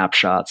little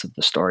snapshots of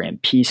the story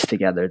and piece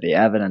together the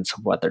evidence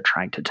of what they're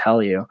trying to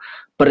tell you.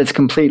 But it's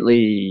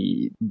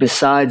completely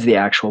besides the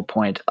actual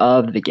point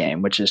of the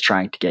game, which is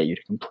trying to get you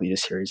to complete a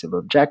series of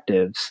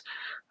objectives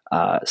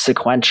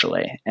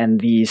sequentially.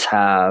 And these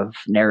have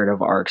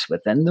narrative arcs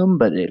within them,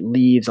 but it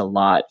leaves a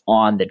lot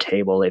on the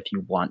table if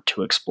you want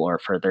to explore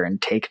further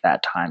and take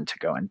that time to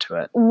go into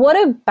it.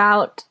 What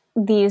about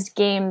these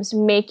games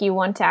make you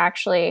want to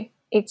actually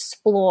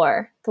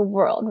explore the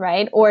world,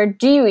 right? Or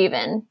do you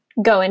even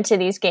go into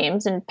these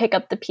games and pick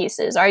up the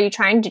pieces? Are you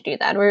trying to do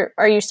that? Or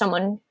are you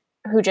someone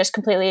who just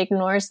completely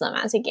ignores them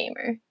as a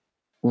gamer?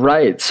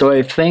 Right. So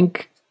I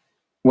think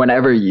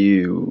whenever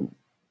you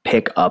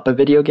pick up a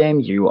video game,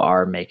 you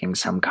are making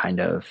some kind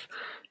of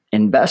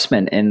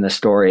investment in the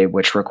story,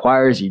 which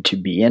requires you to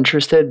be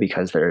interested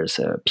because there's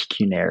a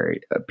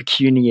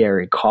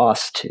pecuniary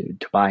cost to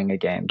buying a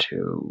game,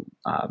 to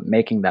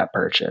making that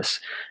purchase,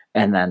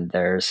 and then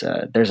there's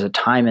a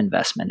time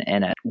investment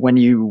in it. When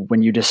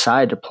you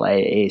decide to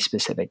play a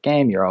specific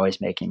game, you're always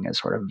making a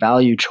sort of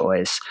value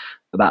choice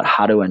about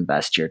how to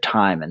invest your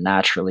time, and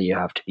naturally, you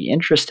have to be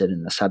interested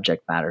in the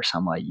subject matter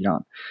somewhat. You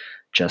don't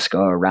just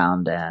go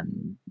around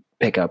and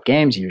pick up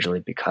games usually,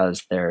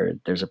 because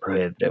there's a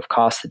prohibitive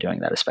cost to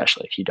doing that,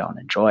 especially if you don't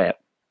enjoy it.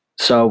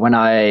 So when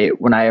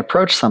I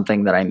approach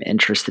something that I'm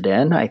interested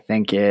in,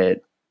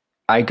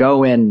 I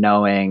go in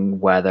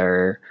knowing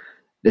whether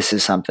this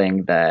is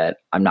something that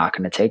I'm not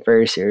going to take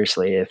very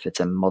seriously if it's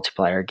a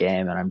multiplayer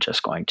game and I'm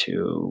just going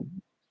to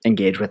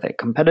engage with it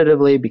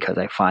competitively because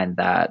I find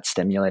that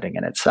stimulating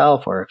in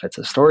itself, or if it's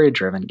a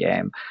story-driven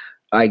game,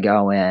 I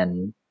go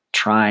in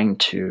trying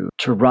to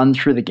run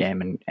through the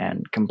game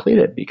and complete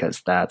it,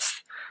 because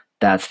that's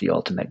the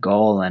ultimate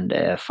goal. And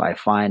if I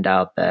find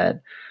out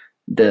that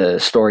the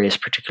story is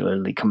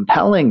particularly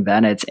compelling,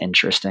 then it's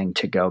interesting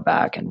to go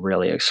back and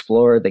really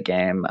explore the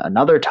game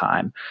another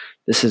time.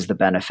 This is the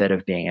benefit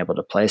of being able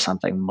to play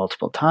something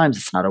multiple times.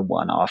 It's not a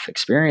one-off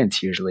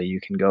experience. Usually you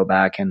can go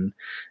back and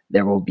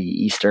there will be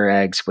Easter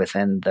eggs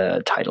within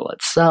the title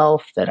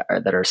itself that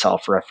are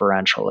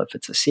self-referential if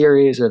it's a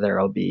series, or there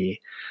will be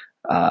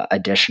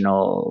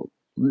additional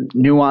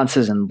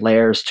nuances and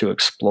layers to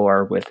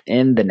explore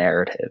within the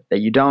narrative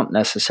that you don't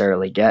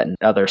necessarily get in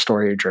other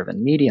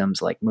story-driven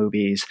mediums like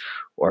movies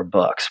or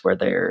books, where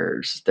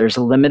there's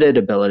a limited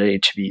ability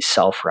to be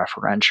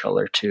self-referential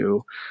or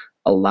to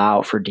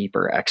allow for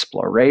deeper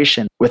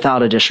exploration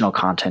without additional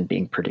content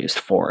being produced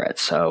for it.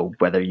 So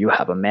whether you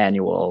have a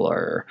manual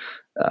or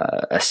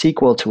a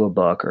sequel to a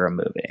book or a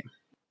movie.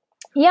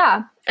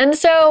 Yeah. And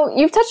so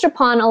you've touched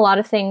upon a lot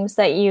of things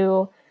that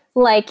you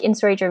like in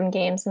story-driven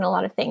games and a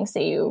lot of things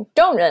that you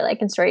don't really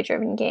like in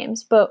story-driven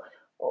games. But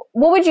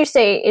what would you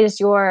say is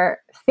your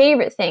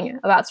favorite thing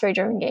about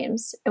story-driven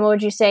games? And what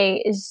would you say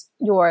is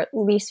your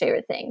least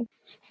favorite thing?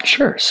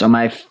 Sure. So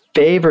my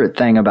favorite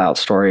thing about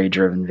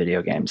story-driven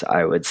video games,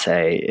 I would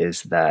say,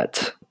 is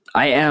that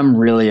I am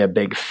really a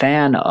big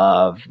fan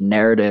of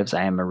narratives.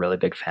 I am a really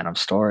big fan of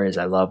stories.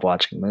 I love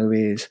watching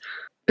movies.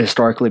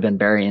 Historically been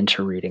very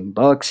into reading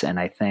books, and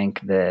I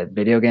think that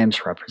video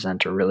games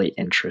represent a really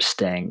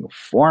interesting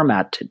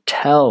format to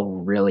tell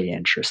really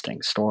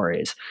interesting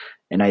stories.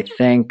 And I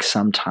think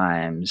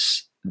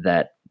sometimes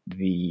that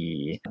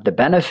the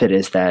benefit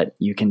is that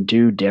you can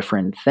do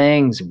different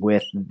things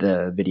with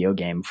the video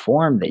game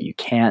form that you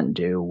can't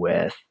do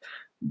with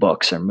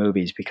books or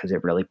movies, because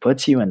it really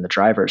puts you in the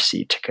driver's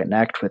seat to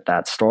connect with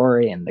that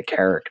story and the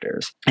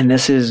characters. And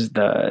this is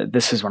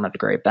one of the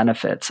great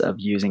benefits of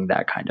using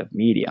that kind of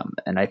medium.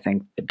 And I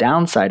think the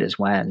downside is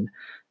when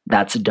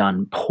that's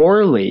done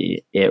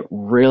poorly, it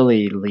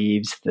really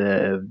leaves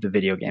the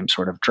video game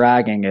sort of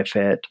dragging. If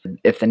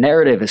the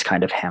narrative is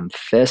kind of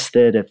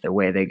ham-fisted, if the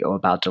way they go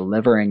about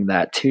delivering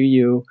that to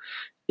you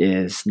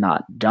is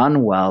not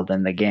done well,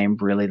 then the game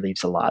really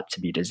leaves a lot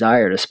to be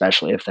desired,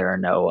 especially if there are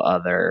no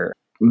other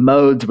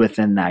modes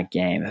within that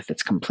game. If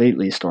it's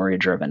completely story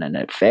driven and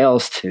it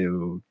fails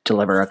to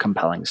deliver a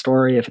compelling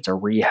story, if it's a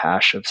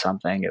rehash of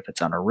something, if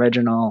it's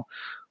unoriginal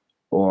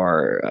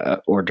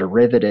or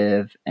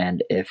derivative,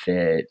 and if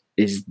it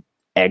is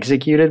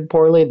executed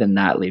poorly, then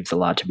that leaves a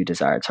lot to be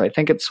desired. So I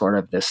think it's sort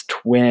of this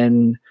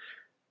twin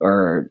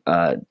or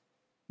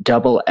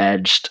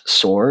double-edged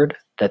sword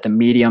that the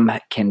medium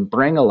can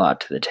bring a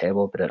lot to the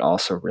table, but it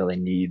also really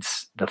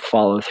needs the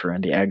follow-through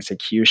and the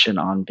execution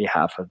on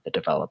behalf of the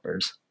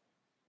developers.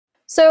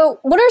 So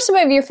what are some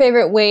of your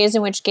favorite ways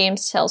in which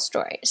games tell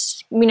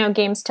stories? We know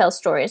games tell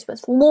stories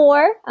with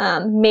lore.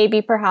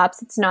 Maybe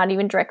perhaps it's not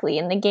even directly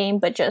in the game,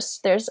 but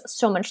just there's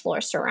so much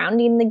lore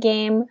surrounding the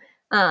game.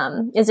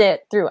 Is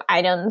it through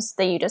items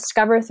that you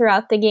discover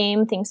throughout the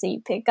game, things that you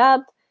pick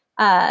up,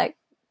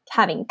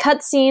 having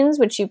cutscenes,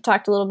 which you've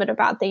talked a little bit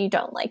about that you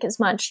don't like as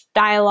much,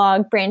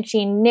 dialogue,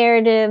 branching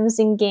narratives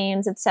in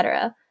games,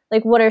 etc.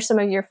 Like, what are some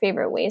of your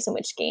favorite ways in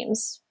which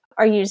games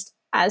are used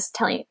as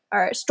telling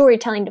or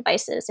storytelling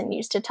devices and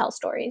used to tell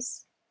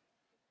stories?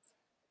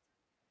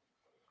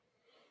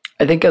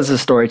 I think as a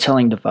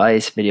storytelling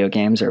device, video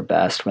games are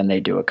best when they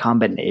do a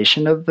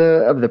combination of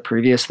the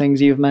previous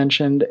things you've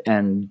mentioned,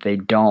 and they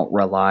don't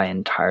rely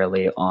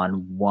entirely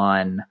on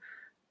one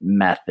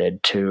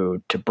method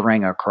to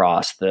bring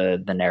across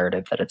the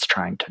narrative that it's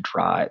trying to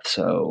drive.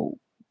 So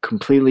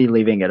completely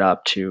leaving it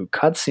up to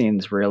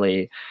cutscenes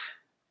really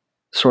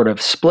sort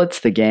of splits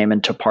the game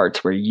into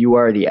parts where you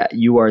are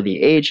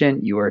the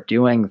agent, you are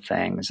doing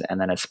things, and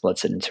then it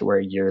splits it into where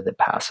you're the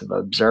passive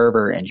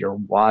observer and you're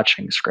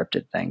watching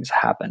scripted things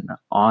happen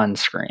on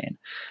screen.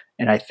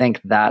 And I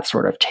think that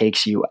sort of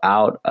takes you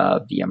out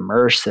of the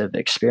immersive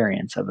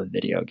experience of a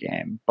video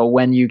game. But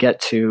when you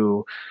get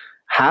to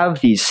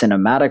have these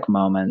cinematic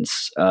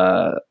moments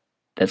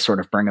sort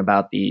of bring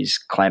about these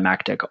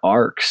climactic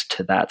arcs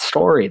to that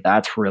story,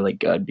 that's really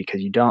good,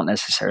 because you don't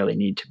necessarily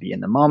need to be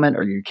in the moment,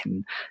 or you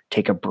can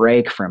take a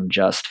break from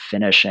just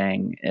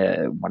finishing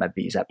one of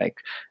these epic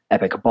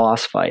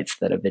boss fights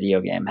that a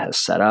video game has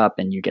set up,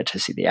 and you get to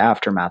see the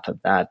aftermath of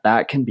that.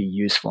 That can be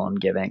useful in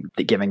giving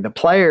the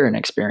player an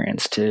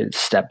experience to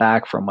step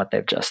back from what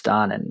they've just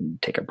done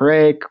and take a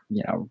break,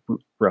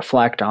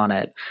 reflect on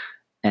it,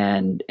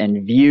 and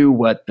view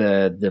what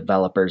the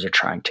developers are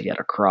trying to get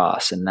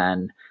across. And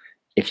then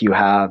if you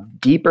have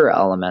deeper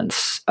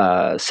elements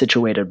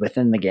situated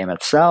within the game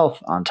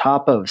itself, on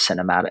top of these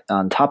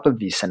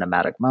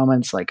cinematic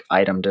moments like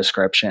item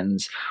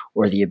descriptions,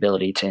 or the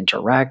ability to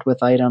interact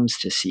with items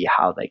to see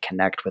how they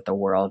connect with the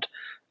world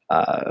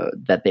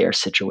that they are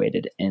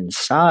situated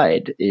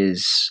inside,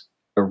 is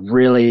a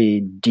really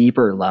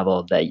deeper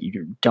level that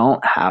you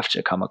don't have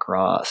to come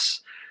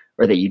across,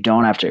 or that you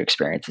don't have to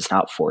experience. It's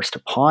not forced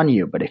upon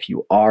you. But if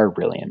you are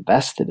really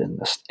invested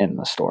in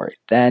the story,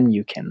 then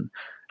you can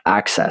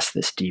access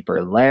this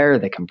deeper layer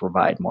that can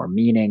provide more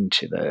meaning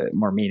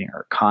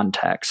or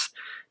context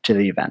to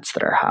the events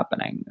that are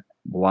happening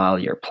while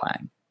you're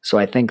playing. So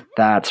I think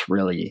that's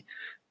really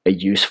a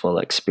useful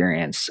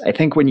experience. I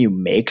think when you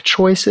make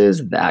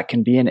choices, that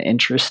can be an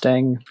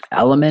interesting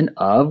element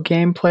of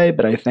gameplay,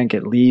 but I think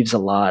it leaves a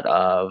lot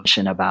of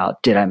question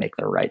about, did I make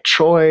the right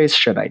choice?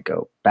 Should I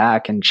go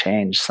back and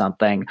change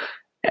something?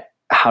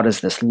 How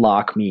does this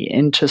lock me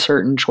into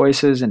certain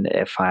choices? And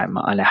if I'm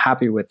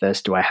unhappy with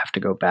this, do I have to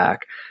go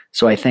back?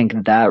 So I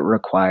think that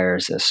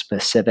requires a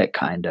specific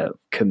kind of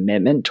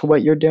commitment to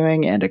what you're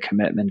doing, and a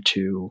commitment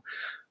to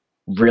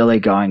really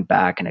going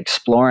back and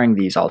exploring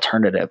these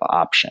alternative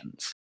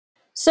options.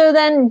 So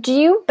then, do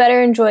you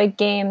better enjoy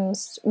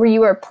games where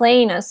you are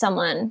playing as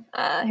someone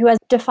who has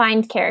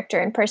defined character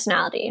and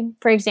personality?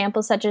 For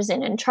example, such as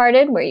in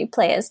Uncharted, where you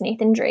play as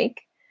Nathan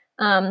Drake.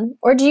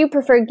 Or do you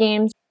prefer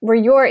games where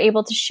you're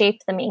able to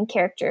shape the main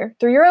character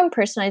through your own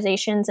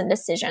personalizations and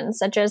decisions,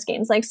 such as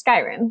games like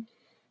Skyrim?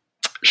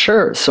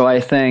 Sure. So I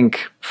think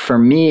for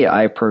me,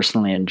 I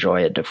personally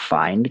enjoy a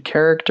defined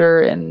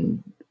character,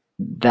 and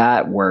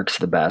that works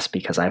the best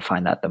because I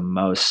find that the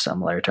most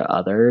similar to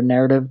other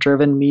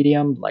narrative-driven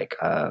medium, like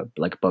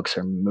books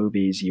or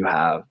movies. You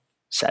have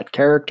set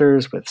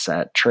characters with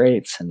set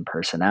traits and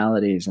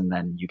personalities, and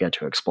then you get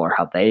to explore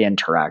how they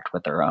interact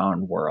with their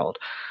own world.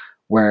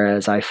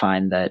 Whereas I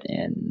find that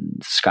in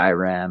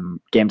Skyrim,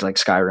 games like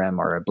Skyrim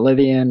or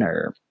Oblivion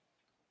or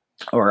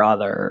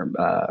other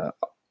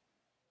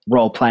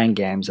role-playing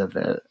games of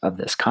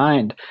this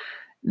kind,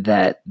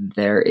 that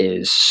there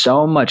is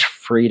so much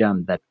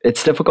freedom that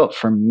it's difficult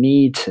for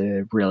me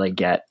to really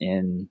get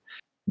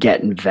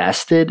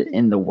invested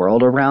in the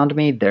world around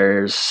me.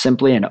 There's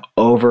simply an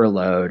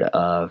overload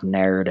of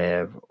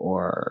narrative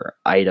or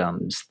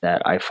items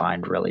that I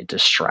find really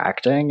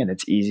distracting, and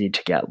it's easy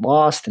to get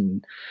lost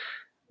and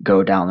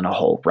go down in a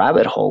whole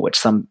rabbit hole,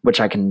 which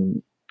I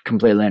can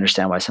completely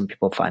understand why some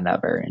people find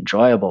that very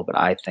enjoyable, but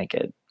I think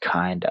it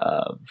kind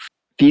of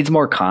feeds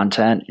more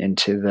content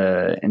into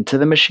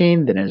the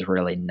machine than is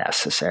really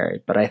necessary.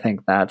 But I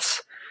think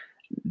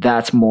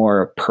that's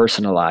more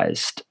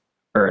personalized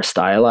or a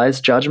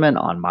stylized judgment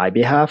on my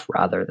behalf,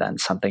 rather than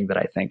something that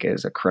I think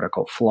is a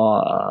critical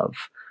flaw of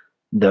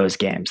those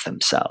games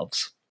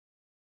themselves.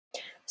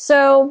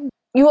 So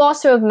you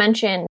also have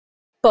mentioned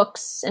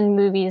books and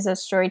movies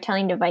as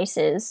storytelling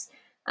devices,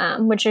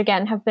 which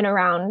again have been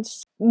around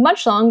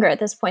much longer at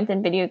this point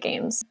than video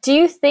games. Do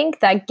you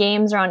think that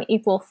games are on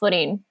equal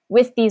footing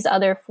with these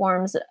other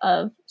forms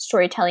of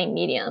storytelling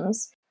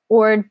mediums?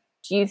 Or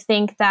do you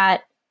think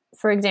that,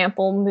 for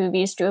example,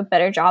 movies do a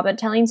better job at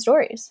telling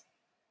stories?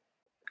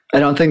 I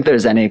don't think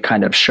there's any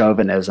kind of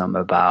chauvinism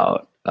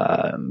about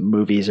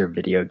movies or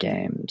video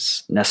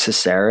games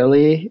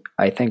necessarily.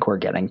 I think we're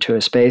getting to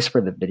a space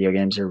where the video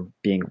games are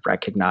being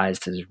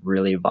recognized as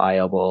really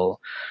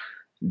viable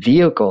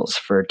vehicles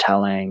for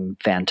telling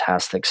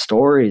fantastic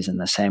stories in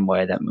the same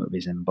way that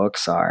movies and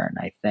books are. And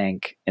I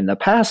think in the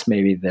past,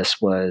 maybe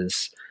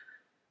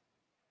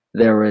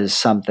there was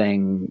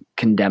something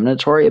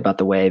condemnatory about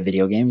the way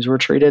video games were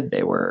treated.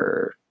 They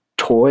were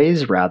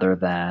toys rather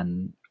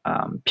than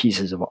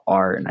pieces of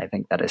art, and I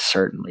think that has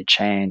certainly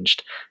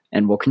changed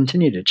and will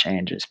continue to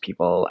change as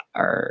people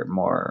are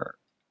more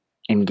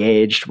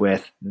engaged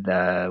with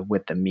the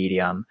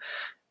medium,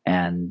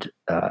 and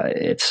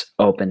it's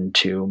open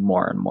to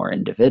more and more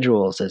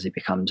individuals as it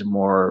becomes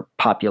more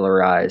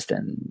popularized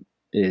and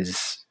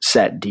is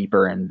set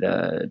deeper in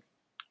the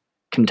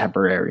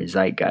contemporary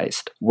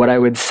zeitgeist. What I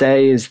would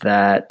say is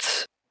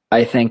that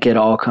I think it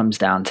all comes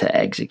down to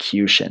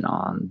execution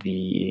on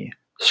the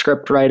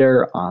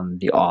scriptwriter, on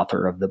the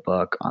author of the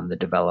book, on the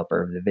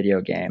developer of the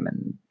video game,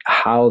 and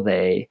how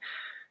they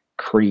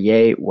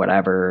create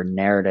whatever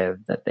narrative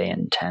that they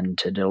intend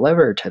to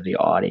deliver to the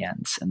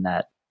audience, and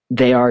that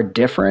they are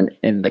different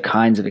in the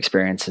kinds of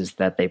experiences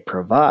that they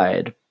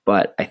provide,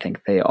 but I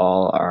think they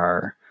all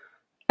are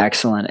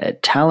excellent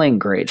at telling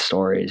great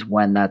stories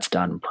when that's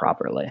done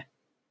properly.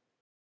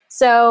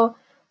 So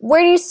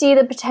where do you see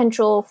the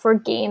potential for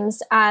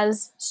games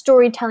as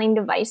storytelling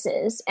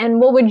devices?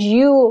 And what would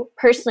you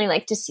personally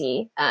like to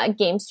see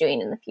games doing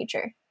in the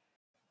future?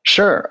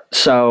 Sure.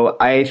 So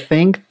I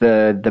think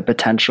the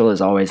potential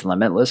is always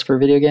limitless for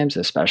video games,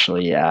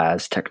 especially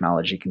as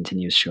technology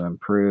continues to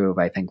improve.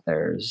 I think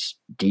there's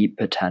deep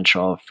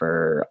potential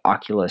for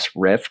Oculus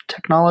Rift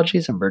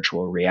technologies and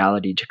virtual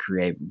reality to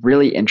create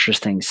really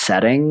interesting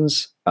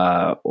settings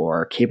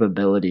or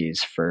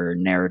capabilities for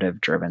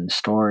narrative-driven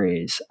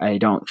stories. I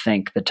don't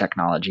think the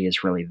technology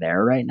is really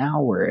there right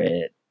now where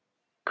it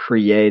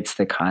creates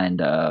the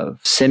kind of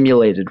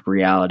simulated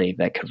reality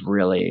that could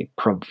really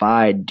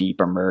provide deep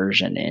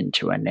immersion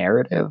into a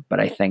narrative. But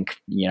I think,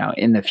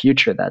 in the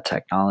future, that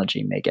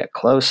technology may get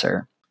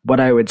closer. What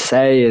I would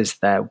say is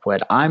that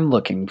what I'm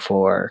looking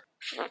for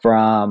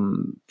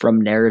from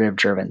narrative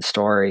driven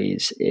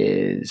stories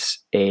is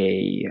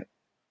a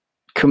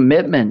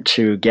commitment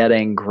to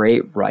getting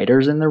great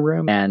writers in the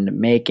room and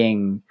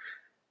making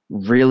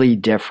really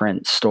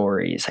different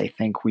stories. I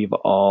think we've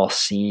all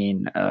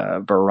seen a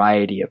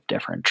variety of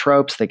different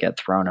tropes that get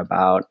thrown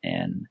about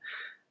in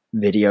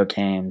video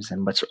games.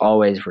 And what's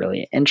always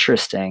really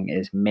interesting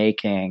is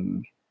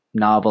making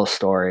novel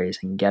stories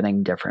and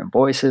getting different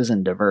voices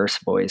and diverse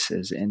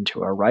voices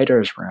into a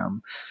writer's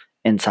room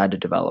inside a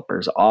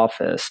developer's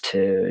office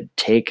to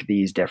take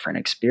these different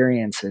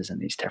experiences and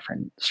these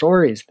different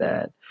stories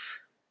that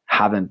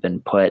haven't been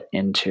put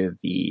into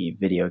the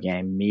video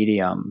game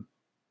medium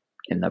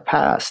in the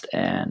past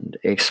and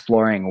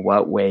exploring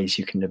what ways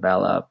you can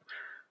develop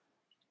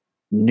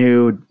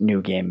new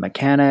game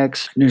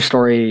mechanics, new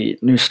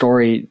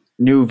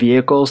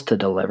vehicles to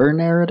deliver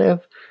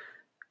narrative.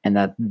 And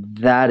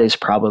that is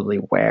probably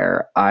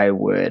where I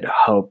would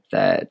hope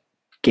that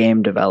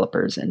game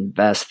developers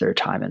invest their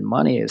time and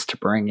money, is to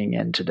bringing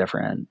in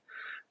different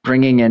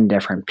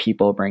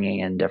people, bringing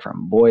in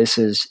different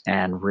voices,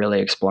 and really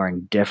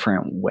exploring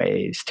different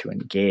ways to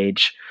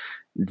engage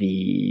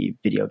the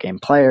video game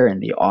player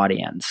and the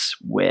audience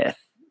with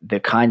the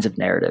kinds of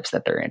narratives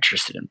that they're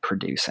interested in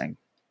producing.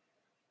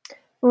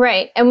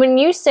 Right. And when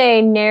you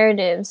say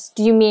narratives,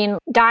 do you mean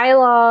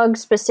dialogue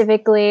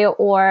specifically?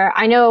 Or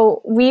I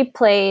know we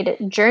played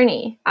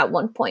Journey at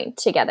one point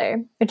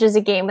together, which is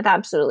a game with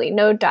absolutely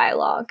no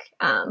dialogue,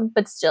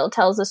 but still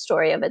tells a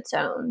story of its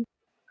own.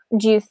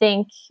 Do you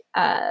think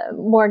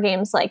more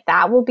games like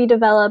that will be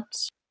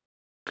developed?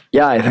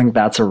 Yeah, I think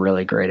that's a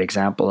really great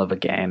example of a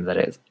game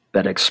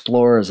that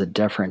explores a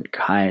different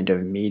kind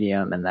of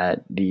medium, and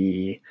that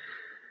the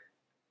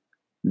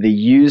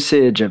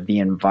usage of the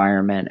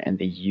environment and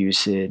the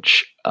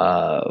usage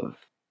of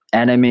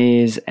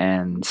enemies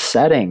and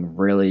setting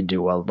really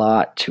do a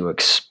lot to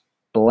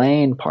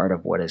explain part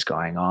of what is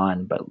going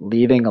on, but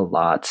leaving a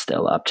lot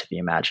still up to the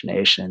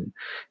imagination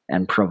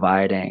and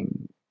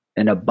providing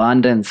an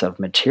abundance of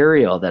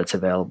material that's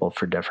available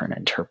for different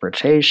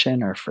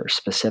interpretation or for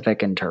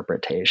specific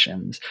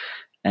interpretations,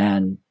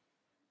 and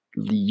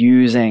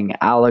using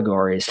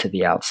allegories to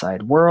the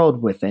outside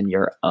world within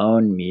your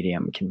own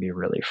medium can be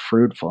really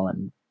fruitful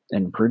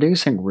in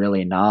producing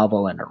really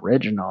novel and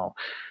original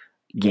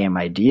game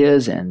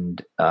ideas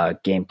and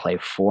gameplay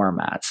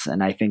formats.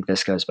 And I think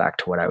this goes back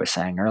to what I was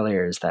saying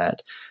earlier, is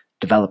that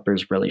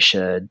developers really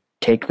should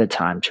take the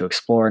time to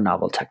explore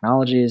novel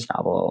technologies,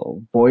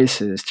 novel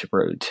voices,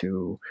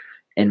 to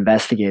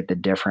investigate the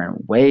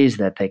different ways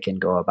that they can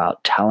go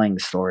about telling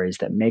stories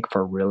that make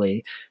for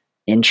really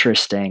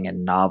interesting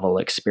and novel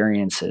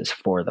experiences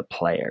for the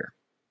player.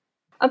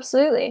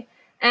 Absolutely.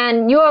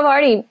 And you have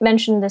already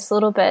mentioned this a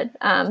little bit,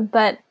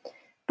 but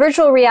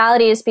virtual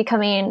reality is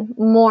becoming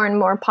more and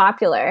more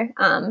popular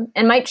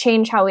and might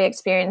change how we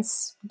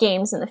experience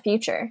games in the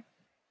future.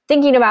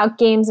 Thinking about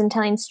games and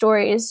telling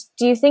stories,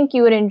 do you think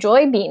you would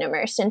enjoy being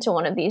immersed into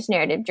one of these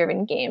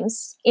narrative-driven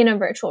games in a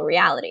virtual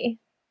reality?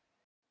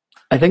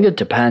 I think it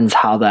depends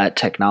how that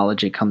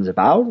technology comes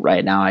about.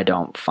 Right now, I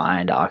don't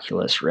find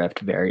Oculus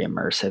Rift very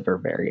immersive or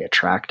very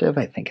attractive.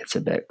 I think it's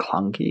a bit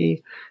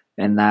clunky.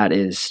 And that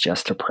is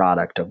just a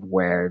product of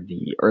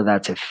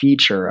that's a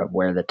feature of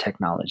where the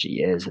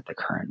technology is at the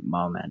current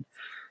moment.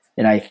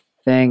 And I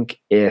think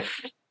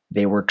if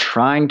they were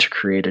trying to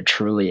create a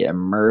truly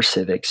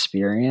immersive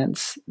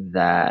experience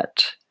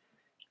that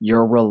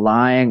you're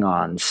relying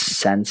on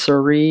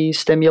sensory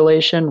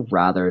stimulation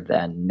rather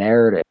than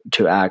narrative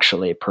to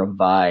actually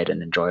provide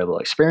an enjoyable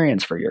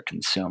experience for your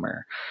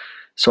consumer.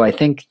 So I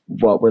think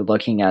what we're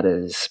looking at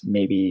is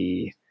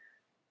maybe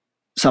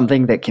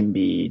something that can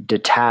be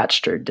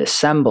detached or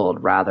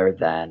dissembled rather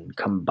than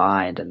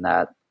combined, and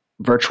that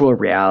virtual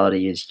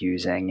reality is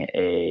using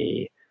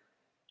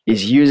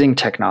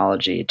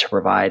technology to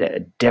provide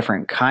a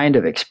different kind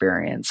of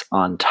experience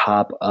on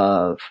top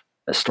of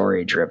a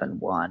story-driven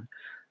one.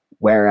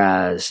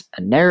 Whereas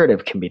a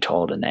narrative can be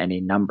told in any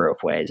number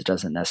of ways. It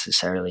doesn't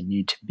necessarily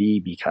need to be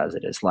because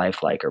it is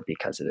lifelike or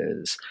because it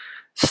is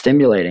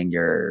stimulating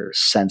your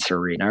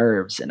sensory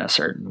nerves in a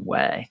certain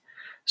way.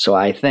 So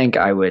I think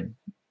I would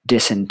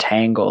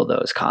disentangle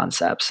those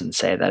concepts and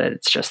say that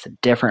it's just a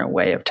different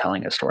way of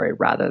telling a story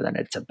rather than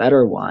it's a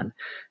better one,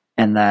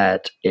 and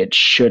that it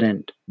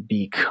shouldn't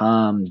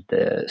become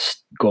the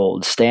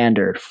gold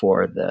standard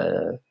for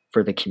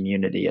the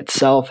community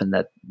itself, and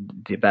that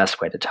the best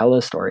way to tell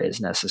a story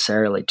is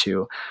necessarily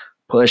to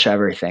push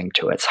everything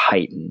to its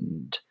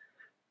heightened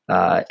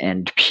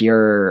and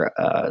pure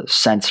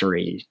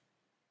sensory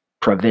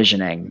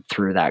provisioning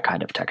through that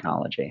kind of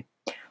technology.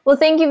 Well,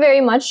 thank you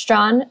very much,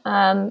 John.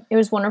 It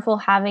was wonderful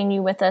having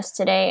you with us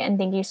today, and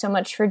thank you so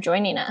much for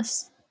joining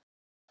us.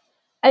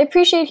 I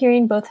appreciate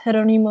hearing both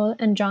Geronimo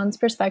and John's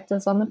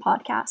perspectives on the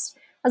podcast,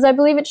 as I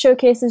believe it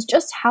showcases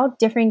just how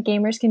different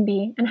gamers can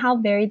be and how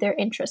varied their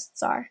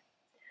interests are.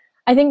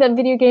 I think that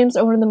video games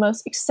are one of the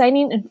most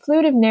exciting and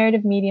fluid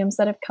narrative mediums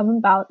that have come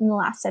about in the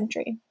last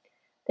century.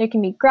 They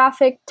can be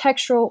graphic,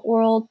 textural,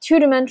 oral,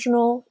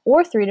 two-dimensional,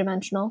 or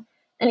three-dimensional,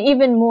 and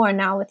even more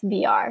now with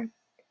VR.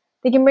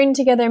 They can bring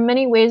together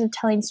many ways of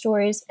telling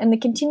stories, and the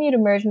continued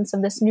emergence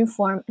of this new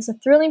form is a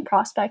thrilling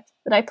prospect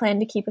that I plan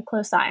to keep a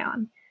close eye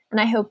on, and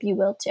I hope you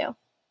will too.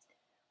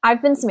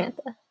 I've been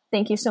Samantha.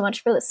 Thank you so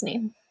much for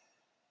listening.